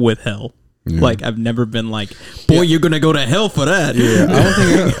with hell. Yeah. Like, I've never been like, boy, you're going to go to hell for that. Yeah, I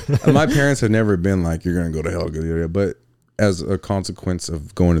don't think my parents have never been like, you're going to go to hell. But as a consequence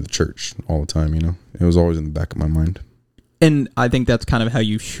of going to the church all the time, you know, it was always in the back of my mind. And I think that's kind of how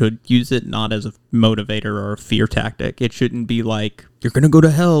you should use it, not as a motivator or a fear tactic. It shouldn't be like, you're going to go to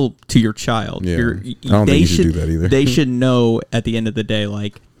hell to your child. Yeah. I don't think you should do that either. They should know at the end of the day,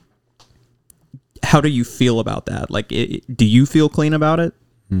 like, how do you feel about that? Like, do you feel clean about it?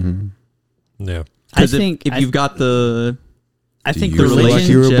 Mm-hmm. Yeah. Because if you've got the... I think Do the you feel like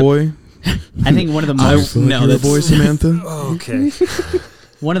you're a relationship. boy? I think one of the most no, You're a that's boy, Samantha? Okay.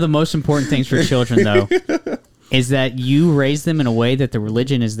 one of the most important things for children, though, is that you raise them in a way that the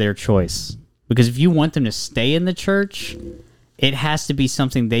religion is their choice. Because if you want them to stay in the church, it has to be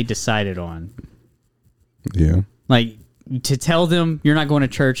something they decided on. Yeah. Like, to tell them you're not going to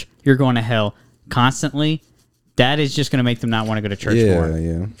church, you're going to hell constantly, that is just going to make them not want to go to church more.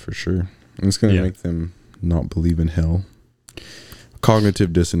 Yeah, for sure. And it's going to make them not believe in hell.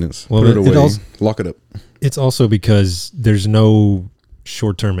 Cognitive dissonance. Well, Put it it away. also- Lock it up. It's also because there's no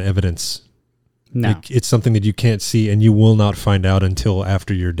short-term evidence. No. Like, it's something that you can't see and you will not find out until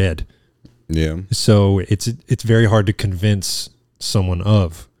after you're dead. Yeah. So it's very hard to convince someone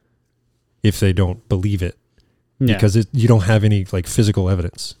of if they don't believe it Yeah. because you don't have any like physical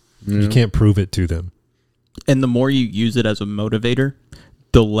evidence. You can't prove it to them. And the more you use it as a motivator,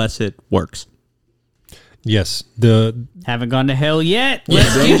 the less it works. Yes. Haven't gone to hell yet.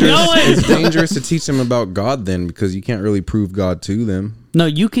 Let's keep going. It's dangerous to teach them about God then because you can't really prove God to them. No,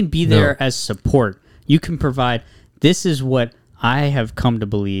 you can be there as support. You can provide, this is what I have come to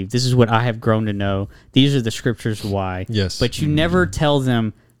believe. This is what I have grown to know. These are the scriptures why. Yes. But you never tell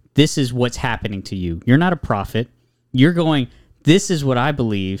them, this is what's happening to you. You're not a prophet. You're going, this is what I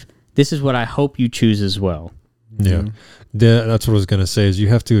believe. This is what I hope you choose as well. Yeah. That's what I was going to say is you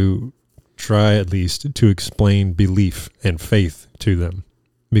have to try at least to explain belief and faith to them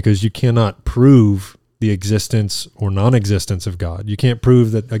because you cannot prove the existence or non-existence of God. You can't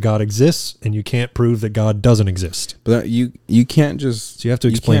prove that a God exists and you can't prove that God doesn't exist. But you can't just... So you have to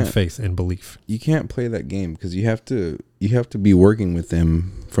explain faith and belief. You can't play that game because you have to be working with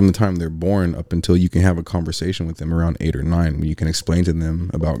them from the time they're born up until you can have a conversation with them around 8 or 9, when you can explain to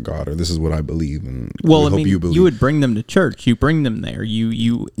them about God, or this is what I believe, and Well, we I hope mean, you believe. you would bring them to church. You bring them there.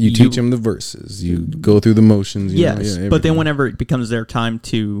 You teach them the verses. You go through the motions. You know, Yes, yeah, but then everything. whenever it becomes their time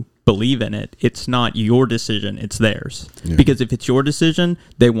to believe in it, it's not your decision; it's theirs. Yeah. Because if it's your decision,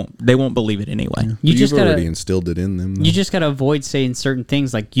 they won't believe it anyway. Yeah. You just You've already gotta instilled it in them. you just gotta avoid saying certain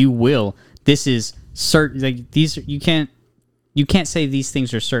things like you will. This is certain. Like these, you can't say these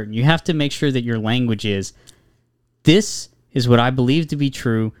things are certain. You have to make sure that your language is, this is what I believe to be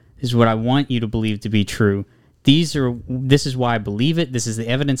true. This is what I want you to believe to be true. This is why I believe it. This is the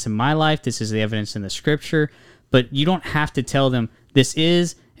evidence in my life. This is the evidence in the scripture. But you don't have to tell them this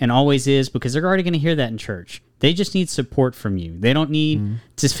is and always is, because they're already going to hear that in church. They just need support from you. They don't need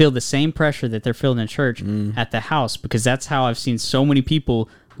to feel the same pressure that they're feeling in church at the house, because that's how I've seen so many people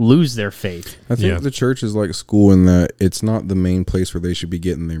lose their faith. I think the church is like school in that it's not the main place where they should be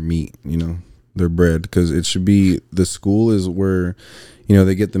getting their meat, their bread, because it should be, the school is where,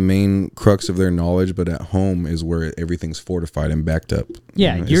 they get the main crux of their knowledge, but at home is where everything's fortified and backed up.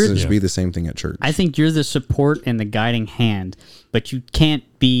 Yeah, it should be the same thing at church. I think you're the support and the guiding hand, but you can't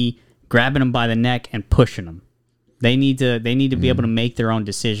be grabbing them by the neck and pushing them. They need to be able to make their own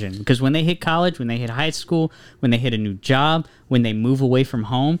decision, because when they hit college, when they hit high school, when they hit a new job, when they move away from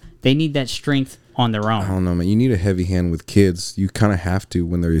home, they need that strength on their own. I don't know, man. You need a heavy hand with kids. You kind of have to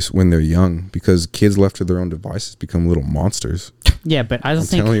when they're young, because kids left to their own devices become little monsters. Yeah, but I don't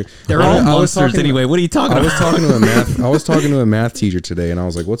think Telling you, They're all monsters anyway. What are you talking about? I was talking to a math teacher today, and I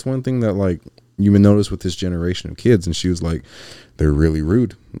was like, "What's one thing that like you would notice with this generation of kids?" And she was like, "They're really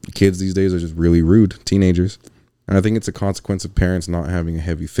rude. Kids these days are just really rude. Teenagers." And I think it's a consequence of parents not having a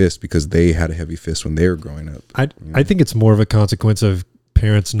heavy fist, because they had a heavy fist when they were growing up. I think it's more of a consequence of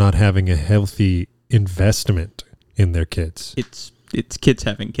parents not having a healthy investment in their kids. It's kids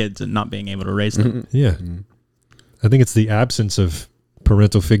having kids and not being able to raise them. Yeah. I think it's the absence of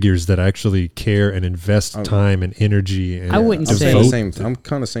parental figures that actually care and invest time and energy. And I wouldn't I'm say saying the same. I'm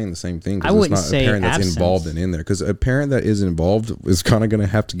kind of saying the same thing. I wouldn't it's not say a parent that's absence. involved in there. Because a parent that is involved is kind of going to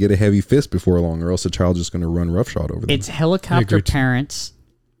have to get a heavy fist before long, or else the child's just going to run roughshod over them. It's helicopter parents.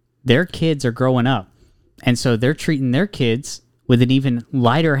 Their kids are growing up, and so they're treating their kids with an even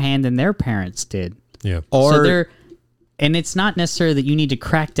lighter hand than their parents did. Yeah. And it's not necessarily that you need to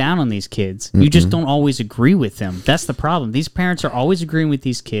crack down on these kids. You just don't always agree with them. That's the problem. These parents are always agreeing with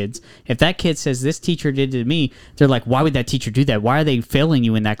these kids. If that kid says, this teacher did to me, they're like, why would that teacher do that? Why are they failing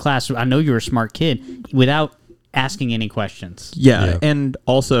you in that class? I know you're a smart kid, without asking any questions. Yeah, and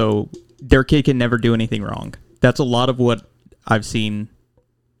also their kid can never do anything wrong. That's a lot of what I've seen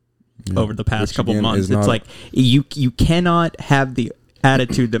over the past couple months. It's like you cannot have the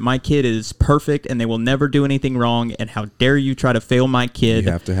attitude that my kid is perfect and they will never do anything wrong, and how dare you try to fail my kid.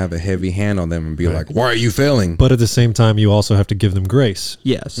 You have to have a heavy hand on them and be like, why are you failing? But at the same time, you also have to give them grace.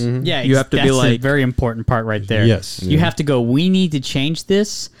 Yes. Yeah, you have to be that's like, a very important part right there. Yes. You have to go, we need to change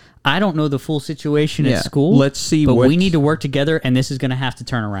this. I don't know the full situation at school. Let's see but what we need to work together, and this is going to have to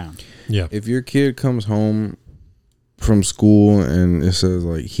turn around. Yeah. If your kid comes home from school and it says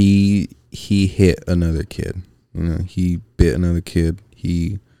like he hit another kid, he bit another kid,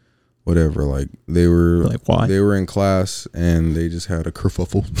 he whatever, like they were like, why? They were in class and they just had a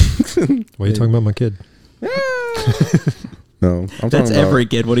kerfuffle. Why are you talking about my kid? No, I'm that's talking about, every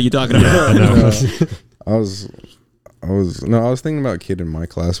kid. What are you talking about? I know. I was thinking about a kid in my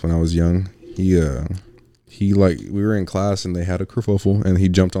class when I was young. He like, we were in class and they had a kerfuffle and he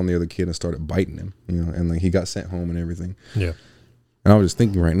jumped on the other kid and started biting him, and like he got sent home and everything. Yeah. And I was just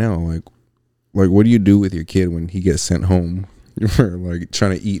thinking right now, like what do you do with your kid when he gets sent home? You're like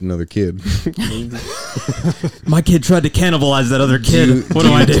trying to eat another kid. My kid tried to cannibalize that other kid. What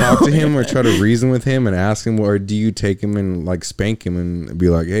do I do? Talk to him or try to reason with him and ask him, or do you take him and like spank him and be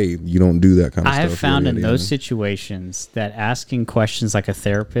like, hey, you don't do that kind of I stuff? have found in those situations that asking questions like a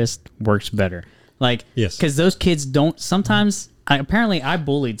therapist works better. Like, yes, because those kids don't sometimes. Apparently, I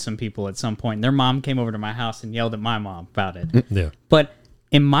bullied some people at some point. Their mom came over to my house and yelled at my mom about it. Yeah. But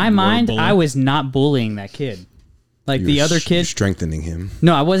in my mind, I was not bullying that kid. Like the other kid, strengthening him.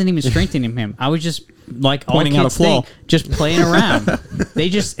 No, I wasn't even strengthening him. I was just like pointing out a flaw, just playing around.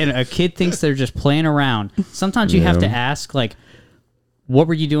 And a kid thinks they're just playing around. Sometimes you have to ask, like, what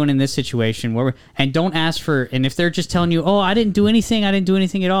were you doing in this situation? And don't ask for. And if they're just telling you, oh, I didn't do anything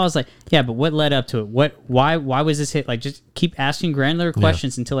at all. It's like, yeah, but what led up to it? Why was this hit? Like, just keep asking granular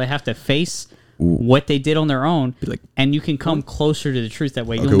questions until they have to face what they did on their own, and you can come closer to the truth that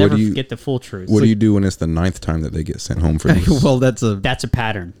way. You'll never get the full truth. What do you do when it's the 9th time that they get sent home for this? Well, that's a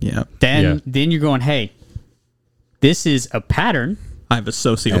pattern. Yeah. Then you're going, hey, this is a pattern. I have a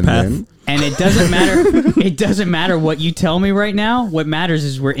sociopath. And it doesn't matter. It doesn't matter what you tell me right now. What matters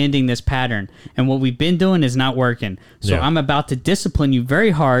is we're ending this pattern, and what we've been doing is not working. So Yeah. I'm about to discipline you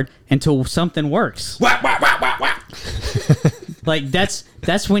very hard until something works. Like that's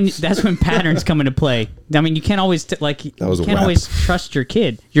when patterns come into play. I mean, you can't always was a you can't whap. always trust your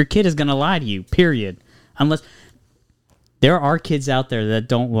kid. Your kid is gonna lie to you. Period. Unless there are kids out there that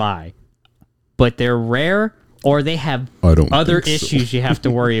don't lie, but they're rare. Or they have I don't other think so. issues you have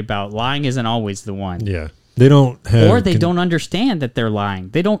to worry about. Lying isn't always the one. Yeah. They don't have. Or they don't understand that they're lying.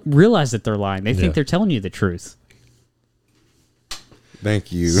 They don't realize that they're lying. They Yeah. think they're telling you the truth.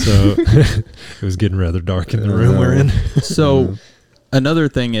 Thank you. So it was getting rather dark in the room we're in. So another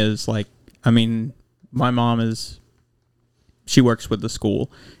thing is like, I mean, my mom she works with the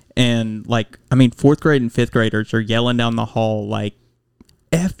school, and like, I mean, 4th grade and 5th graders are yelling down the hall like,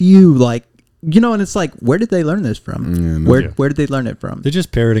 "F you," like, you know, and it's like, where did they learn this from? Yeah, Where did they learn it from? They're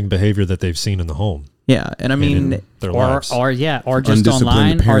just parroting behavior that they've seen in the home. Yeah, and I mean, in their Or lives. just Undisciplined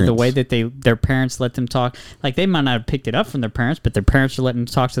online, or the parents. way that their parents let them talk. Like they might not have picked it up from their parents, but their parents are letting them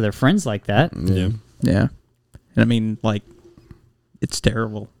talk to their friends like that. Yeah. yeah, and I mean, like, it's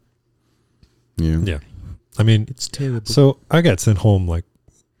terrible. Yeah. Yeah. I mean, It's terrible. so I got sent home like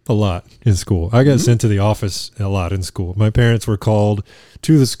a lot in school. I got sent to the office a lot in school. My parents were called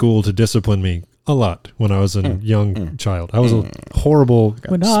to the school to discipline me a lot when I was a young child. I was a horrible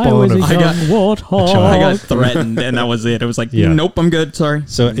spawn of... I got warthog. threatened, and that was it. It was like, Yeah. nope, I'm good. Sorry.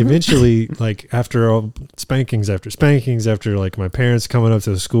 So eventually, like after all spankings, after like my parents coming up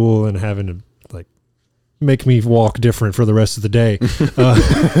to the school and having to like make me walk different for the rest of the day,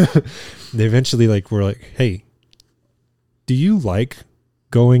 they eventually like were like, "Hey, do you like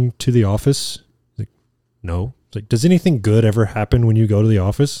going to the office?" Like, no. It's like, does anything good ever happen when you go to the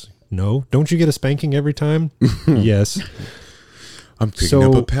office? No. Don't you get a spanking every time? Yes. I'm picking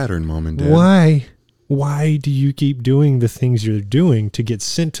So, up a pattern, Mom and Dad. Why do you keep doing the things you're doing to get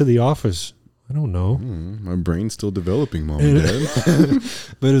sent to the office? I don't know. My brain's still developing, Mom and Dad.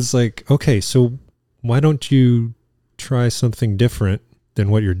 But it's like, okay, so why don't you try something different than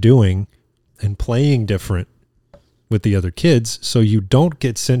what you're doing and playing different with the other kids so you don't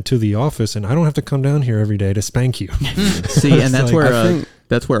get sent to the office and I don't have to come down here every day to spank you. See, and that's like- where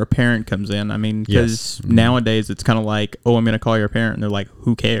that's where a parent comes in. I mean, because nowadays it's kind of like, oh, I'm going to call your parent, and they're like,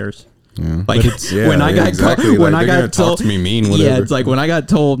 who cares? Yeah. Like, Yeah, when I got exactly. when Like, I they're gonna got talk told to me mean, yeah, whatever. it's like when I got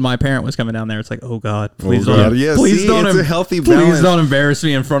told my parent was coming down there, it's like, oh God, please God. don't, Yeah, please see, don't, it's a healthy please balance. don't embarrass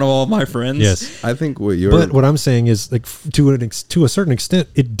me in front of all of my friends. Yes. I think what you're But what I'm saying is, like, to a certain extent,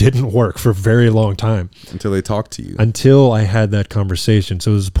 it didn't work for a very long time until they talk to you. until I had that conversation.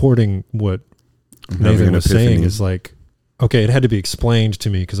 So supporting what Having Nathan an was saying epiphany. is like, okay, it had to be explained to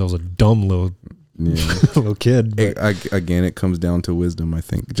me because I was a dumb little Yeah. little kid. But Again, it comes down to wisdom, I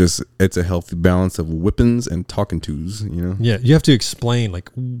think. Just it's a healthy balance of whippings and talking tos, you know? yeah, you have to explain, like,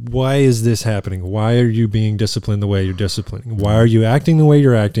 why is this happening? Why are you being disciplined the way you're disciplining? Why are you acting the way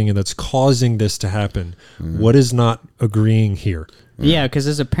you're acting, and that's causing this to happen? What is not agreeing here? Yeah, because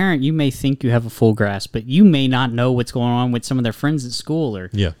as a parent, you may think you have a full grasp, but you may not know what's going on with some of their friends at school or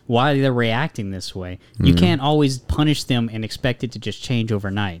Yeah. why they're reacting this way. You can't always punish them and expect it to just change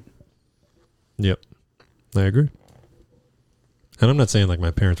overnight. Yep, I agree. And I'm not saying like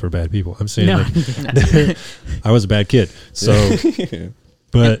my parents were bad people. I'm saying No. that I was a bad kid. So,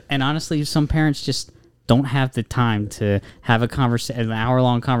 but And honestly, some parents just don't have the time to have an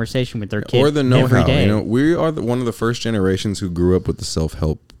hour-long conversation with their kid Or the every know-how, day. you know? We are one of the first generations who grew up with the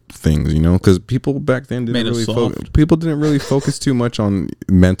self-help things, you know? Because people back then Made didn't us really soft. people didn't really focus too much on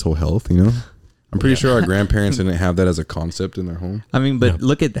mental health, you know? I'm pretty sure our grandparents didn't have that as a concept in their home. I mean, but Yeah.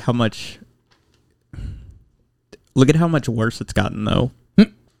 look at how much worse it's gotten, though.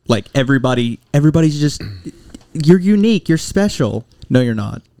 Like everybody's just, you're unique, you're special. No, you're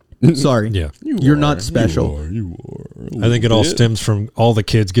not. Sorry, yeah, you're not special. I think it all stems from all the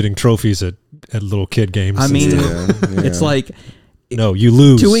kids getting trophies at little kid games. I mean, Yeah, yeah. it's like no, you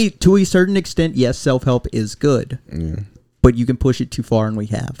lose. to a certain extent, yes, self help is good, but you can push it too far, and we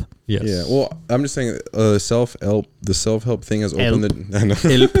have. Yes. Yeah, well, I'm just saying, the self-help thing has opened the... I know.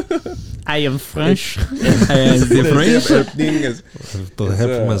 Help. I am French. The thing is, But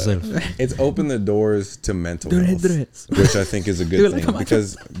help for myself. it's opened the doors to mental Do it, health, do it. which I think is a Do good it like thing, a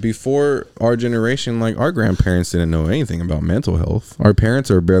because before our generation, like our grandparents didn't know anything about mental health. Our parents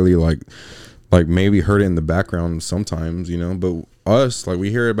are barely like maybe heard it in the background sometimes, you know, but us, like,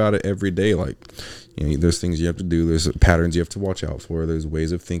 we hear about it every day. Like, you know, there's things you have to do, there's patterns you have to watch out for, there's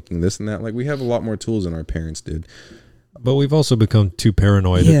ways of thinking, this and that. Like, we have a lot more tools than our parents did. But we've also become too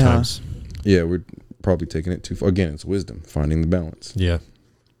paranoid Yeah. at times. Yeah, we're probably taking it too far. Again, it's wisdom, finding the balance. Yeah.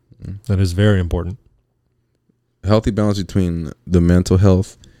 That is very important. Healthy balance between the mental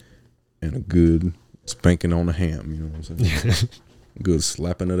health and a good spanking on the ham. You know what I'm saying? Good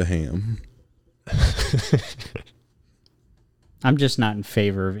slapping of the ham. I'm just not in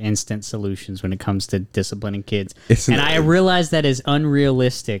favor of instant solutions when it comes to disciplining kids. I realize that is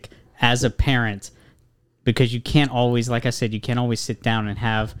unrealistic as a parent because you can't always, like I said, you can't always sit down and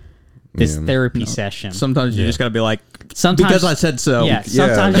have this therapy session. Sometimes you just got to be like, sometimes, because I said so. Yeah,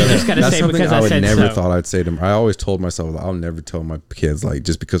 sometimes you just got to say because I said so. I would never thought I'd say to them. I always told myself I'll never tell my kids like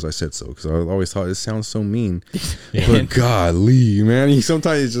just because I said so, because I always thought it sounds so mean. But golly, man,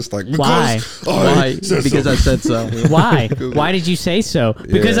 sometimes it's just like, why? Because I said so. Why? Why did you say so?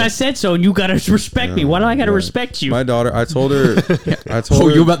 Because I said so, and you got to respect me. Why do I got to respect you? My daughter, I told her.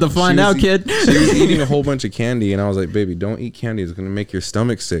 You about to find out, kid. She was eating a whole bunch of candy, and I was like, baby, don't eat candy. It's gonna make your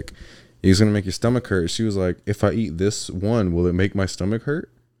stomach sick. It's going to make your stomach hurt. She was like, if I eat this one, will it make my stomach hurt?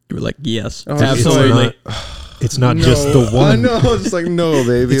 You were like, yes, absolutely. It's not just the one. I know. It's just like, no,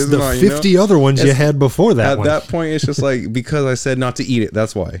 baby. It's the not, 50 other ones you had before that one. At that point, it's just like, because I said not to eat it.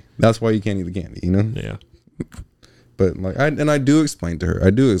 That's why. That's why you can't eat the candy, you know? Yeah. But like, I do explain to her.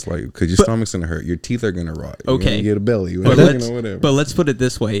 I do. It's like, because your stomach's going to hurt. Your teeth are going to rot. Okay. You get a belly. Whatever. But let's put it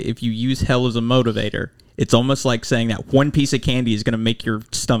this way. If you use hell as a motivator, it's almost like saying that one piece of candy is going to make your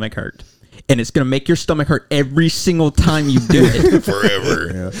stomach hurt. And it's going to make your stomach hurt every single time you do it.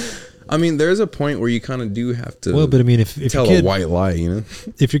 Forever. Yeah. I mean, there's a point where you kind of do have to but I mean, if tell your kid, a white lie, you know?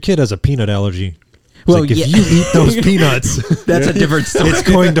 If your kid has a peanut allergy, if you eat those peanuts, that's a different story. It's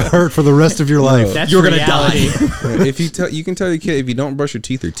going to hurt for the rest of your life. You're going to die. If you can tell your kid, if you don't brush your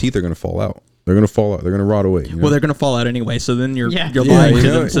teeth are going to fall out. They're going to fall out. They're going to rot away. You know? Well, they're going to fall out anyway. So then you're lying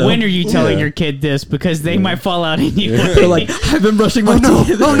to them. So. When are you telling your kid this? Because they might fall out anyway. They're like, I've been brushing my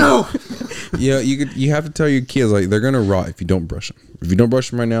teeth. Oh no! Yeah, you have to tell your kids like they're going to rot if you don't brush them. If you don't brush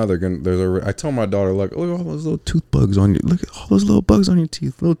them right now, they're going. I tell my daughter like, look at all those little tooth bugs on your. Look at all those little bugs on your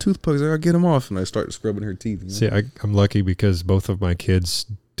teeth. Little tooth bugs. I gotta get them off, and I start scrubbing her teeth. You know? See, I'm lucky because both of my kids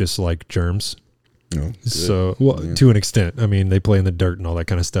dislike germs. Oh, so to an extent, I mean, they play in the dirt and all that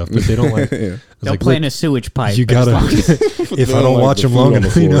kind of stuff, but they don't like. Don't play in a sewage pipe. You gotta. If I don't watch them long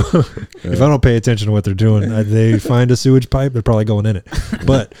enough, if I don't pay attention to what they're doing, they find a sewage pipe, they're probably going in it.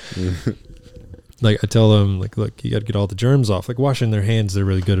 But like I tell them, like, look, you got to get all the germs off. Like washing their hands, they're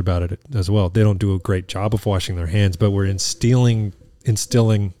really good about it as well. They don't do a great job of washing their hands, but we're instilling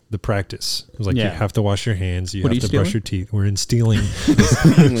the practice. It's like you have to wash your hands, you have to brush your teeth. We're instilling.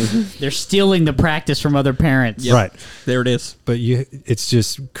 They're stealing the practice from other parents. Yep. Right. There it is. But it's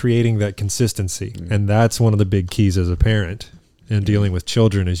just creating that consistency. And that's one of the big keys as a parent and dealing with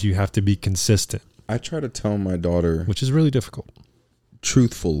children is you have to be consistent. I try to tell my daughter, which is really difficult,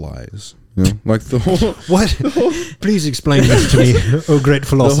 truthful lies. You know, like the whole what? Please explain this to me, oh great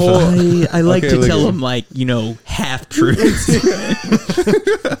philosopher. I like to tell them like half truths.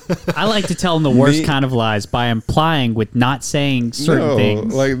 I like to tell them the worst kind of lies by implying with not saying certain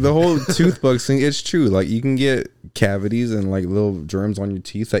things. Like the whole tooth bug thing, it's true. Like you can get cavities and like little germs on your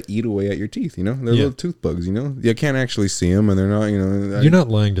teeth that eat away at your teeth. You know, they're little tooth bugs. You know, you can't actually see them, and they're not. You're not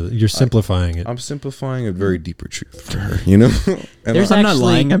lying to them. You're simplifying it. I'm simplifying a very deeper truth to her. You know, and I'm not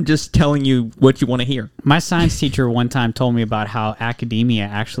lying. I'm just telling you what you want to hear. My science teacher one time told me about how academia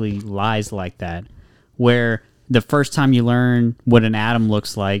actually lies like that, where the first time you learn what an atom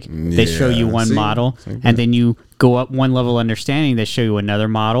looks like, they show you one model, and then you go up one level of understanding, they show you another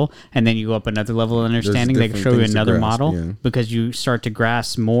model, and then you go up another level of understanding, they show you another model, because you start to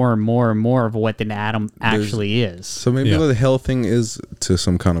grasp more and more and more of what an atom actually is. So maybe the hell thing is to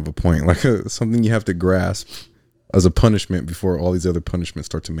some kind of a point, like something you have to grasp as a punishment before all these other punishments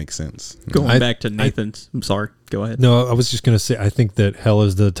start to make sense. Going back to Nathan's, I'm sorry, go ahead. No, I was just going to say, I think that hell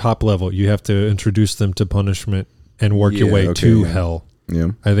is the top level. You have to introduce them to punishment and work your way to hell. Yeah.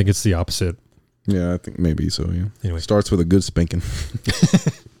 I think it's the opposite. Yeah, I think maybe so, yeah. Anyway. Starts with a good spanking.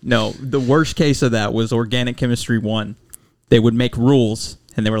 No, the worst case of that was Organic Chemistry 1. They would make rules,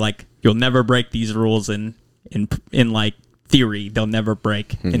 and they were like, you'll never break these rules in like, theory they'll never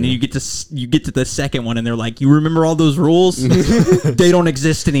break, and then you get to the second one and they're like, you remember all those rules? They don't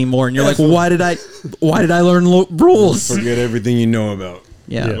exist anymore, and you're like, well, why did I learn rules? Forget everything you know about.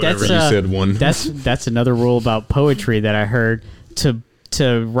 Whatever you said one. That's another rule about poetry that I heard.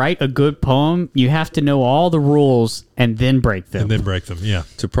 To write a good poem, you have to know all the rules and then break them. Yeah.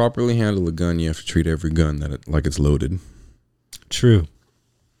 To properly handle a gun, you have to treat every gun like it's loaded. True.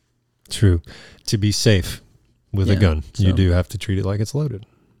 To be safe with a gun, you do have to treat it like it's loaded.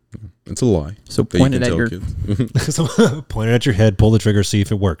 It's a lie. So that you point it can at tell your kids. So point it at your head, pull the trigger, see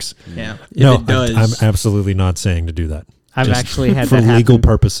if it works. yeah. If No, it does, I'm absolutely not saying to do that. I've Just actually had for that legal happen.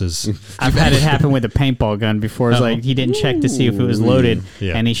 purposes. I've had it happen with a paintball gun before. It's like he didn't check to see if it was loaded,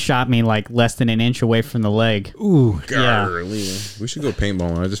 Yeah. and he shot me like less than an inch away from the leg. Ooh, Yeah. Golly. We should go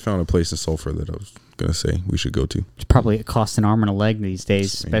paintballing. I just found a place in Sulphur that I was gonna say we should go to. It's probably it costs an arm and a leg these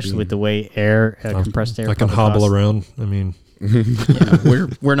days, especially with the way compressed air. I can probably hobble costs. around. I mean,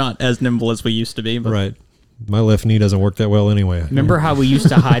 we're not as nimble as we used to be. But right. My left knee doesn't work that well anyway. Remember how we used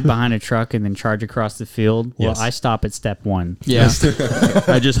to hide behind a truck and then charge across the field? Well, Yes. I stop at step one. yeah,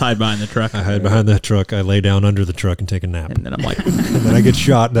 I just hide behind the truck, I hide behind that truck. I lay down under the truck and take a nap. and then I'm like, And then I get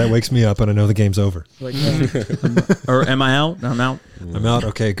shot. That wakes me up, and I know the game's over. or am I out? I'm out. I'm out.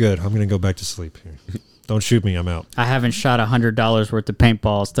 Okay, good. I'm going to go back to sleep here. Don't shoot me. I'm out. I haven't shot $100 worth of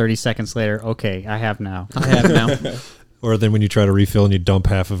paintballs. 30 seconds later, okay, I have now. I have now. Or then when you try to refill and you dump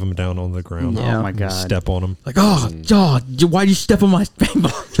half of them down on the ground. Yeah. Oh my You god! step on them. Like, why'd you step on my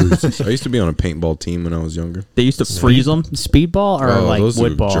paintball? I used to be on a paintball team when I was younger. They used to freeze them. Speedball or like those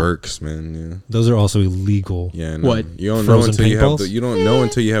wood are ball? jerks, man. Those are also illegal. Yeah. No. What? You don't know Frozen until you have paintballs? you don't know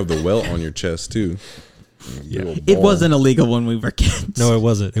until you have the welt on your chest too. Yeah. It wasn't illegal when we were kids. No, it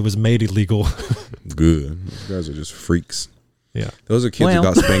wasn't. It was made illegal. Good. Those guys are just freaks. Yeah. Those are kids Well.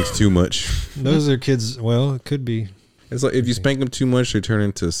 who got spanked too much. Those are kids. Well, it could be. It's like if you spank them too much, they turn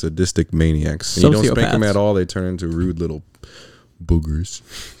into sadistic maniacs. And you don't spank them Sociopaths. at all, they turn into rude little boogers.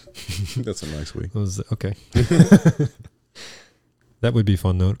 That's a nice way. Okay. That would be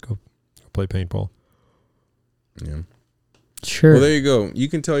fun, though. Go play paintball. Yeah. Sure. Well, there you go. You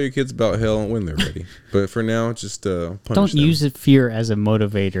can tell your kids about hell when they're ready. But for now, just punish Don't them. use fear as a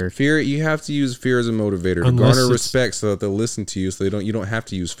motivator. Fear. You have to use fear as a motivator to Unless garner it's- respect, so that they'll listen to you. So you don't have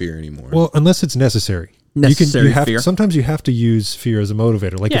to use fear anymore. Well, unless it's necessary. Necessary fear. Sometimes you have to use fear as a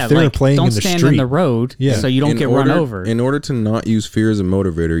motivator. Like Yeah, if they're like playing don't in the stand street. in the road, Yeah. so you don't get run over. In order to not use fear as a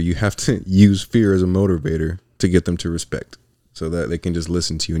motivator, you have to use fear as a motivator to get them to respect, so that they can just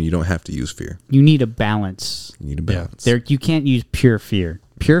listen to you, and you don't have to use fear. You need a balance. You need a balance. There, you can't use pure fear.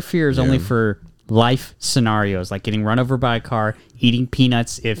 Pure fear is only Yeah. for life scenarios, like getting run over by a car, eating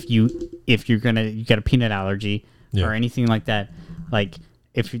peanuts if you got a peanut allergy Yeah. or anything like that. Like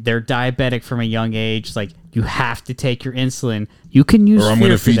if they're diabetic from a young age, like you have to take your insulin. You can use. Or I'm fear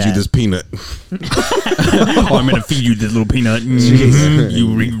going to for feed you that. this peanut. Oh, I'm gonna feed you this little peanut.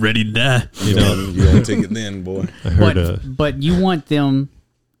 You ready to die? You don't take it then, boy. I heard But you want them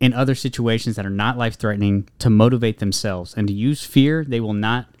in other situations that are not life threatening to motivate themselves and to use fear. They will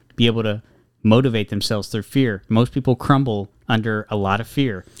not be able to motivate themselves through fear. Most people crumble under a lot of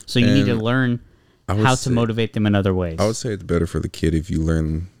fear, so you need to And learn I would how to say- motivate them in other ways. I would say it's better for the kid if you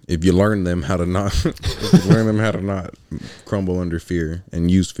learn them how to not crumble under fear and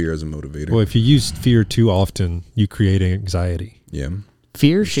use fear as a motivator. well, if you use fear too often, you create anxiety. Yeah.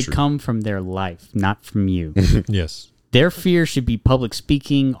 Fear should true. come from their life, not from you. Yes. Their fear should be public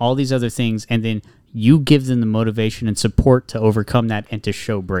speaking, all these other things, and then you give them the motivation and support to overcome that and to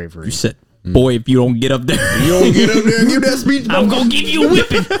show bravery. You said, boy, if you don't get up there, You don't get up there and give that speech. I'm gonna give you a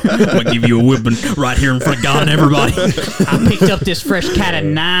whipping. I'm gonna give you a whipping right here in front of God and everybody. I picked up this fresh cat of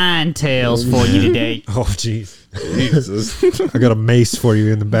 9 tails for you today. Oh, jeez. Jesus. I got a mace for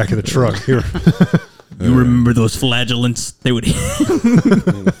you in the back of the truck here. You remember those flagellants? They would.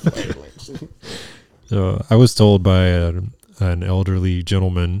 I was told by an elderly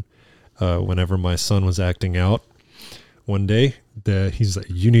gentleman whenever my son was acting out one day that he's like,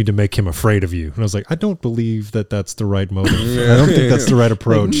 you need to make him afraid of you. And I was like, I don't believe that that's the right motive. I don't think that's the right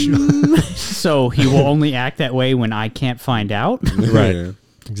approach. So he will only act that way when I can't find out. Right. Yeah.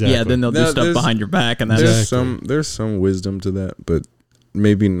 Exactly. Yeah, then they'll do No, stuff there's- behind your back, and that's There's some wisdom to that, but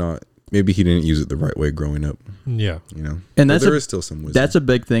maybe not. Maybe he didn't use it the right way growing up. Yeah. You know, And But that's there a- is still some wisdom. that's a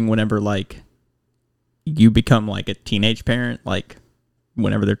big thing whenever like you become like a teenage parent, like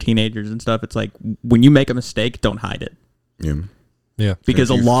whenever they're teenagers and stuff. It's like when you make a mistake, don't hide it. Yeah. Yeah. Because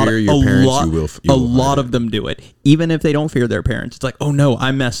If a you lot fear of your a parents, lot you will a lot hide of them do it, even if they don't fear their parents. It's like, oh no,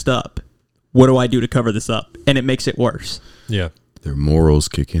 I messed up. What do I do to cover this up? And it makes it worse. Yeah. Their morals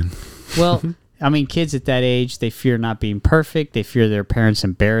kick in. Well, I mean, kids at that age, they fear not being perfect. They fear their parents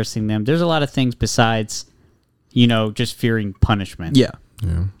embarrassing them. There's a lot of things besides, just fearing punishment. Yeah.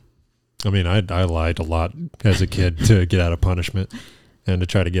 Yeah. I mean, I lied a lot as a kid to get out of punishment and to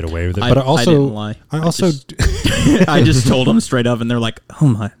try to get away with it. But I also, didn't lie. I just told them straight up, and they're like, "Oh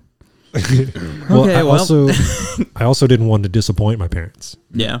my." well, Okay, I well. also, I also didn't want to disappoint my parents.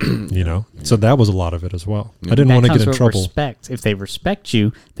 Yeah. So that was a lot of it as well. I didn't That want to comes get in with trouble. respect. If they respect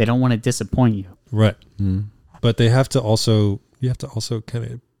you, they don't want to disappoint you. Right. But they have to also, you have to also kind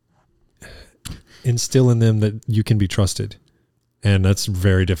of instill in them that you can be trusted. And that's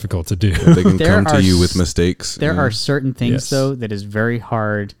very difficult to do. They can come to you with mistakes. There are certain things, Yes. though, that is very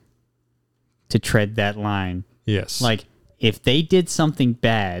hard to tread that line. Yes. Like, if they did something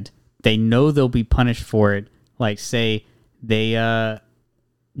bad, they know they'll be punished for it. Like, say they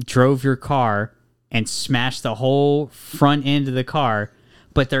drove your car and smashed the whole front end of the car,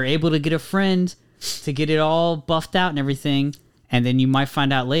 but they're able to get a friend to get it all buffed out and everything, and then you might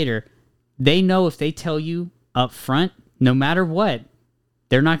find out later. They know if they tell you up front, no matter what,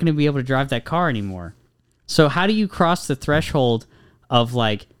 they're not going to be able to drive that car anymore. So how do you cross the threshold of,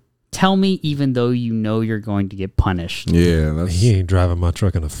 like, tell me even though you know you're going to get punished? Yeah, he ain't driving my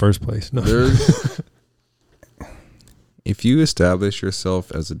truck in the first place. No. If you establish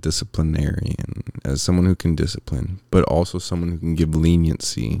yourself as a disciplinarian, as someone who can discipline, but also someone who can give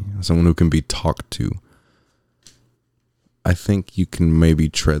leniency, someone who can be talked to, I think you can maybe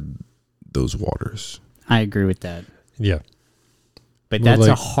tread those waters. I agree with that. Yeah. But Well, that's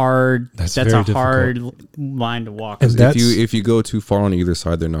like, a hard that's that's very a hard line to walk. And Because if you go too far on either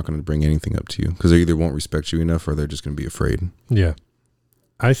side, they're not going to bring anything up to you, because they either won't respect you enough or they're just going to be afraid. Yeah.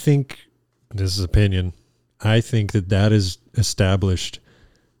 I think, this is opinion, I think that is established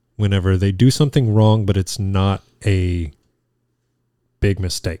whenever they do something wrong, but it's not a big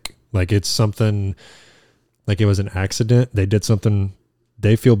mistake. Like, it's something, like it was an accident. They did something,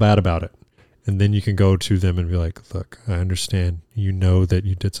 they feel bad about it. And then you can go to them and be like, look, I understand. You know that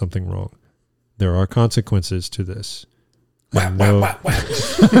you did something wrong. There are consequences to this.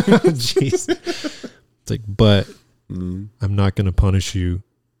 Jeez. It's like, but I'm not going to punish you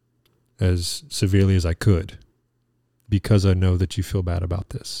as severely as I could because I know that you feel bad about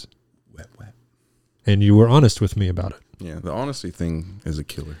this. And you were honest with me about it. Yeah, the honesty thing is a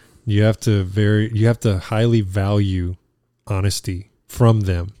killer. You have to highly value honesty from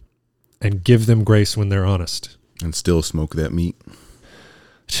them and give them grace when they're honest. And still smoke that meat.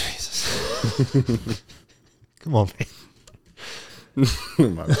 Jesus. Come on, man.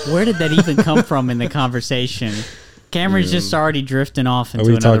 Where did that even come from in the conversation? Cameron's just already drifting off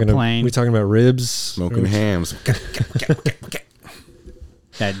into another plane. Are we talking about ribs? Smoking hams.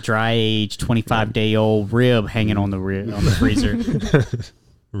 That dry age 25-day-old rib hanging on the freezer.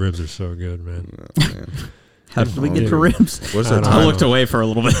 Ribs are so good, man. Oh, man. How did we get to ribs? What's that I I time? looked away for a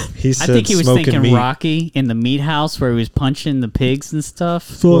little bit. He I said think he was smoking thinking meat. Rocky in the meat house where he was punching the pigs and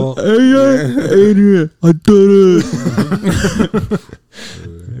stuff. Well, Adrian, I did it.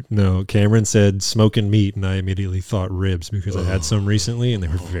 no, Cameron said smoking meat, and I immediately thought ribs because I had some recently, and they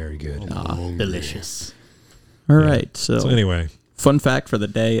were very good. Delicious. All right. So anyway, fun fact for the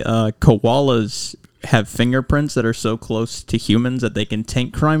day, koalas have fingerprints that are so close to humans that they can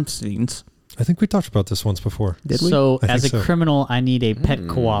taint crime scenes. I think we talked about this once before. Did we? So, I as a think so. criminal, I need a pet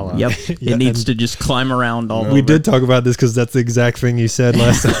koala. Yep. Yeah, It needs and- to just climb around all over. We did talk about this because that's the exact thing you said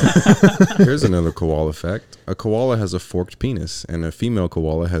last time. Here's another koala fact. A koala has a forked penis, and a female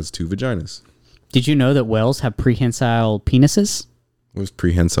koala has 2 vaginas. Did you know that whales have prehensile penises? It was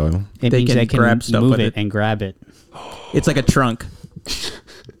prehensile. It They means can they can grab stuff move with it it. and grab it. It's like a trunk.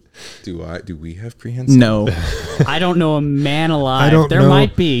 Do we have prehensile? No. I don't know a man alive. I don't there know.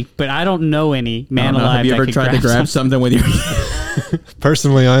 might be, but I don't know any man alive. Have you that ever could tried to grab something with your...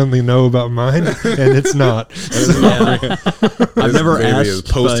 Personally, I only know about mine, and it's not. Yeah. I've never Baby is asked.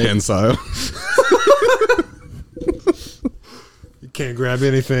 post-hensile. You can't grab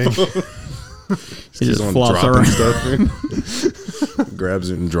anything. He just on flops dropping around. stuff. Grabs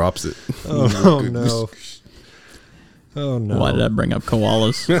it and drops it. Oh no. Oh no. Why did I bring up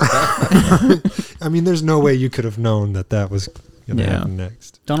koalas? I mean, there's no way you could have known that was going to Yeah. happen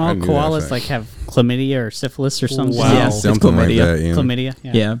next. Don't I all knew that koalas fact. like have chlamydia or syphilis or something? Wow. Yeah, it's Something like chlamydia. that, yeah. Chlamydia.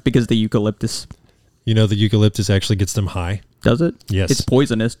 Yeah, because the eucalyptus You know, the eucalyptus actually gets them high. does it. Yes. It's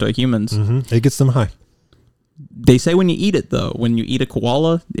poisonous to humans. It gets them high. They say when you eat it, though, when you eat a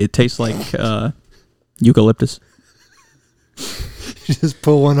koala, it tastes like eucalyptus. You just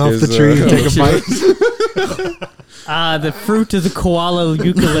pull one off Is, the tree and take a bite. The fruit of the koala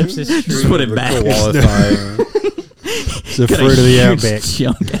eucalyptus Just tree. put it back. Koala thigh. It's the Got a fruit of the huge outback.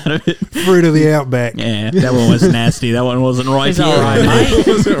 chunk out of it. Fruit of the outback. Yeah, that one was nasty. That one wasn't right. It's all right, It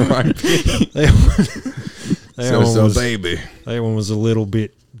wasn't right. So baby. That one was a little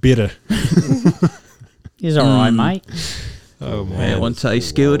bit bitter. He's all right, mate. Oh That one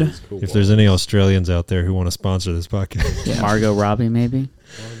tastes good. If there's any Australians out there who want to sponsor this podcast, Yeah. Margot Robbie, maybe.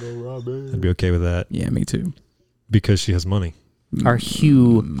 I'd be okay with that Yeah, me too. because she has money. Or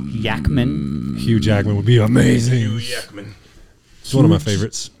Hugh Jackman. Hugh Jackman would be amazing. Jackman. It's one of my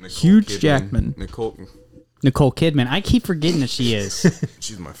favorites. Huge Jackman. Nicole. Nicole Kidman. I keep forgetting that she is.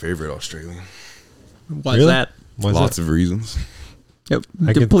 She's my favorite Australian. Why is Really? that? Why is Lots that? of reasons. Yep.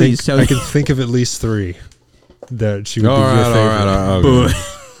 I can Please think, I can think of at least 3 that she would All be right, your all favorite. right, all right.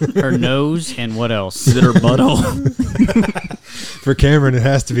 Her nose and what else? Is it her butthole? For Cameron, it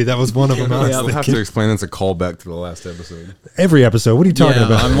has to be. That was one of them. I was I'll have thinking. to explain that's a callback to the last episode. Every episode. What are you talking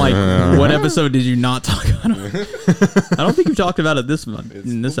about? I'm like, what episode did you not talk about? I don't think you've talked about it this month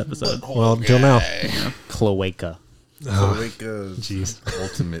in this episode. Well, until now. Cloaca. Jeez.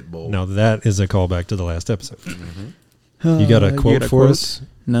 Ultimate bowl. No, that is a callback to the last episode. You got a quote for us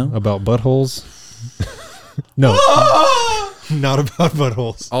No. about buttholes? No. Not about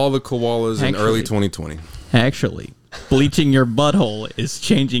buttholes. All the koalas in Actually. early 2020. Actually, bleaching your butthole is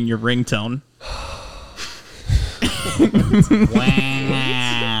changing your ringtone.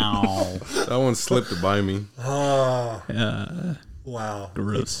 Wow. That one slipped by me. Wow.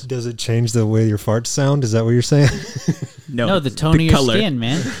 Gross. Does it change the way your farts sound? Is that what you're saying? No, the tone of your color. skin,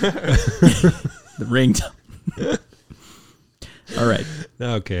 man. The ringtone. All right.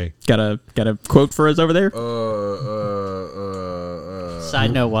 Okay. Got a quote for us over there?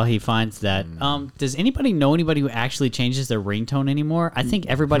 Side note while he finds that. Does anybody know anybody who actually changes their ringtone anymore? I think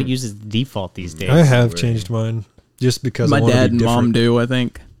everybody uses the default these days. I have changed mine just because I My want to dad be and mom different. do, I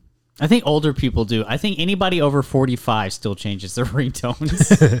think. I think older people do. I think anybody over 45 still changes their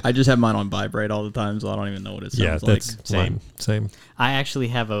ringtones. I just have mine on vibrate all the time, so I don't even know what it Yeah, sounds like. that's Same. Same. I actually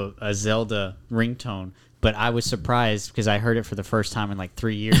have a Zelda ringtone, but I was surprised because I heard it for the first time in like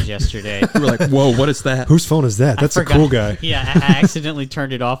 3 years yesterday. We were like, whoa, what is that? Whose phone is that? That's a Forgot- cool guy. Yeah, I accidentally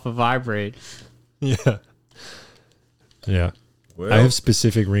turned it off of vibrate. Yeah. Yeah. Well, I have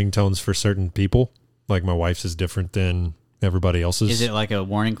specific ringtones for certain people. Like my wife's is different than everybody else's. Is it like a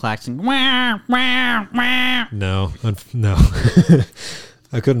warning klaxon? Wah, wah, wah. No. No.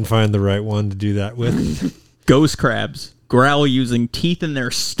 I couldn't find the right one to do that with. Ghost crabs growl using teeth in their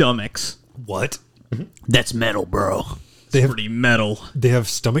stomachs. What? That's metal, bro. They have Pretty metal. they have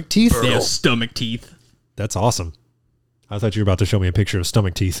stomach teeth? They have stomach teeth. That's awesome. I thought you were about to show me a picture of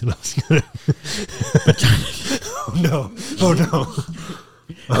stomach teeth. And I was gonna... Oh, no.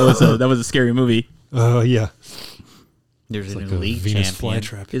 Oh, no. That was a scary movie. Oh, yeah. There's a Like new a league Venus champion.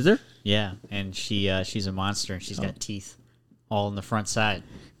 flytrap. Is there? Yeah, and she's a monster, and she's got teeth all on the front side.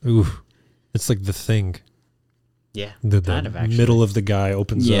 Ooh. It's like the thing. Yeah, The kind of actually. middle of the guy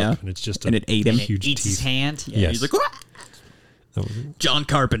opens Yeah. up, and it's just And it ate him. And it huge eats his teeth. hand. Yeah, Yes. he's like, "Wah!" That was- John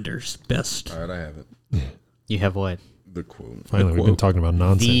Carpenter's best. all right, I have it. You have what? The quote. Finally, we've been talking about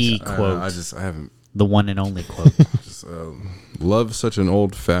nonsense. The I quote. I haven't. The one and only quote. Just, love such an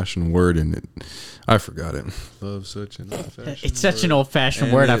old-fashioned word, and it. I forgot it. Love such an old-fashioned. It's such an word. old-fashioned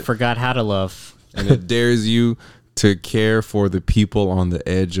And word. I it- forgot how to love. And it dares you to care for the people on the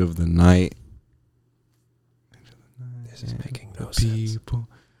edge of the night. This is making no sense. People.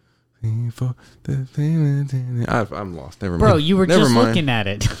 I'm lost. Never mind. Bro, you were Never just mind. looking at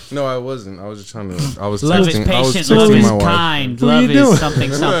it. No, I wasn't. I was just trying to. I was Love texting. is I was patient. Love texting is my wife. kind. What are Love you doing? is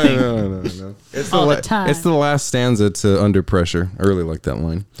something something. No. It's All the the time. It's the last stanza to Under Pressure. I really like that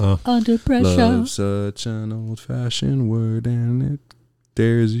line. Under pressure. Love such an old-fashioned word, and it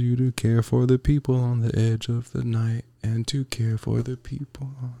dares you to care for the people on the edge of the night, and to care for the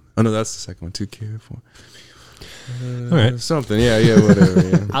people. Oh no, that's the second one. To care for. All right. Something. Yeah. Whatever.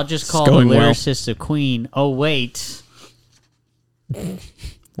 Yeah. I'll just call going the well. lyricist of Queen. Oh wait,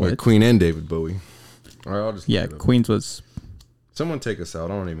 Like Queen and David Bowie. All right, I'll just. Yeah, look it up. Queens was Someone take us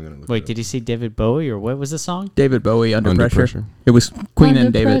out. I'm not even gonna look. wait. it Did he say David Bowie or what was the song? David Bowie under, Under pressure. Pressure. It was Queen Under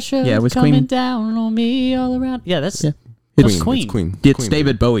and David. pressure, Yeah, it was coming Queen. down on me all around. Yeah, that's Yeah. that's It's Queen. Queen. It's Queen,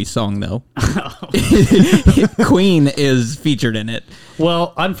 David Bowie's song though. Queen is featured in it.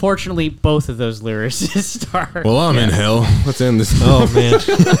 Well, unfortunately, both of those lyricists are. Well, I'm in hell. Let's end this. Oh, man.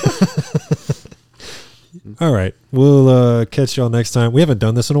 All right. We'll catch y'all next time. We haven't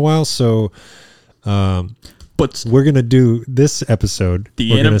done this in a while, so But we're going to do this episode.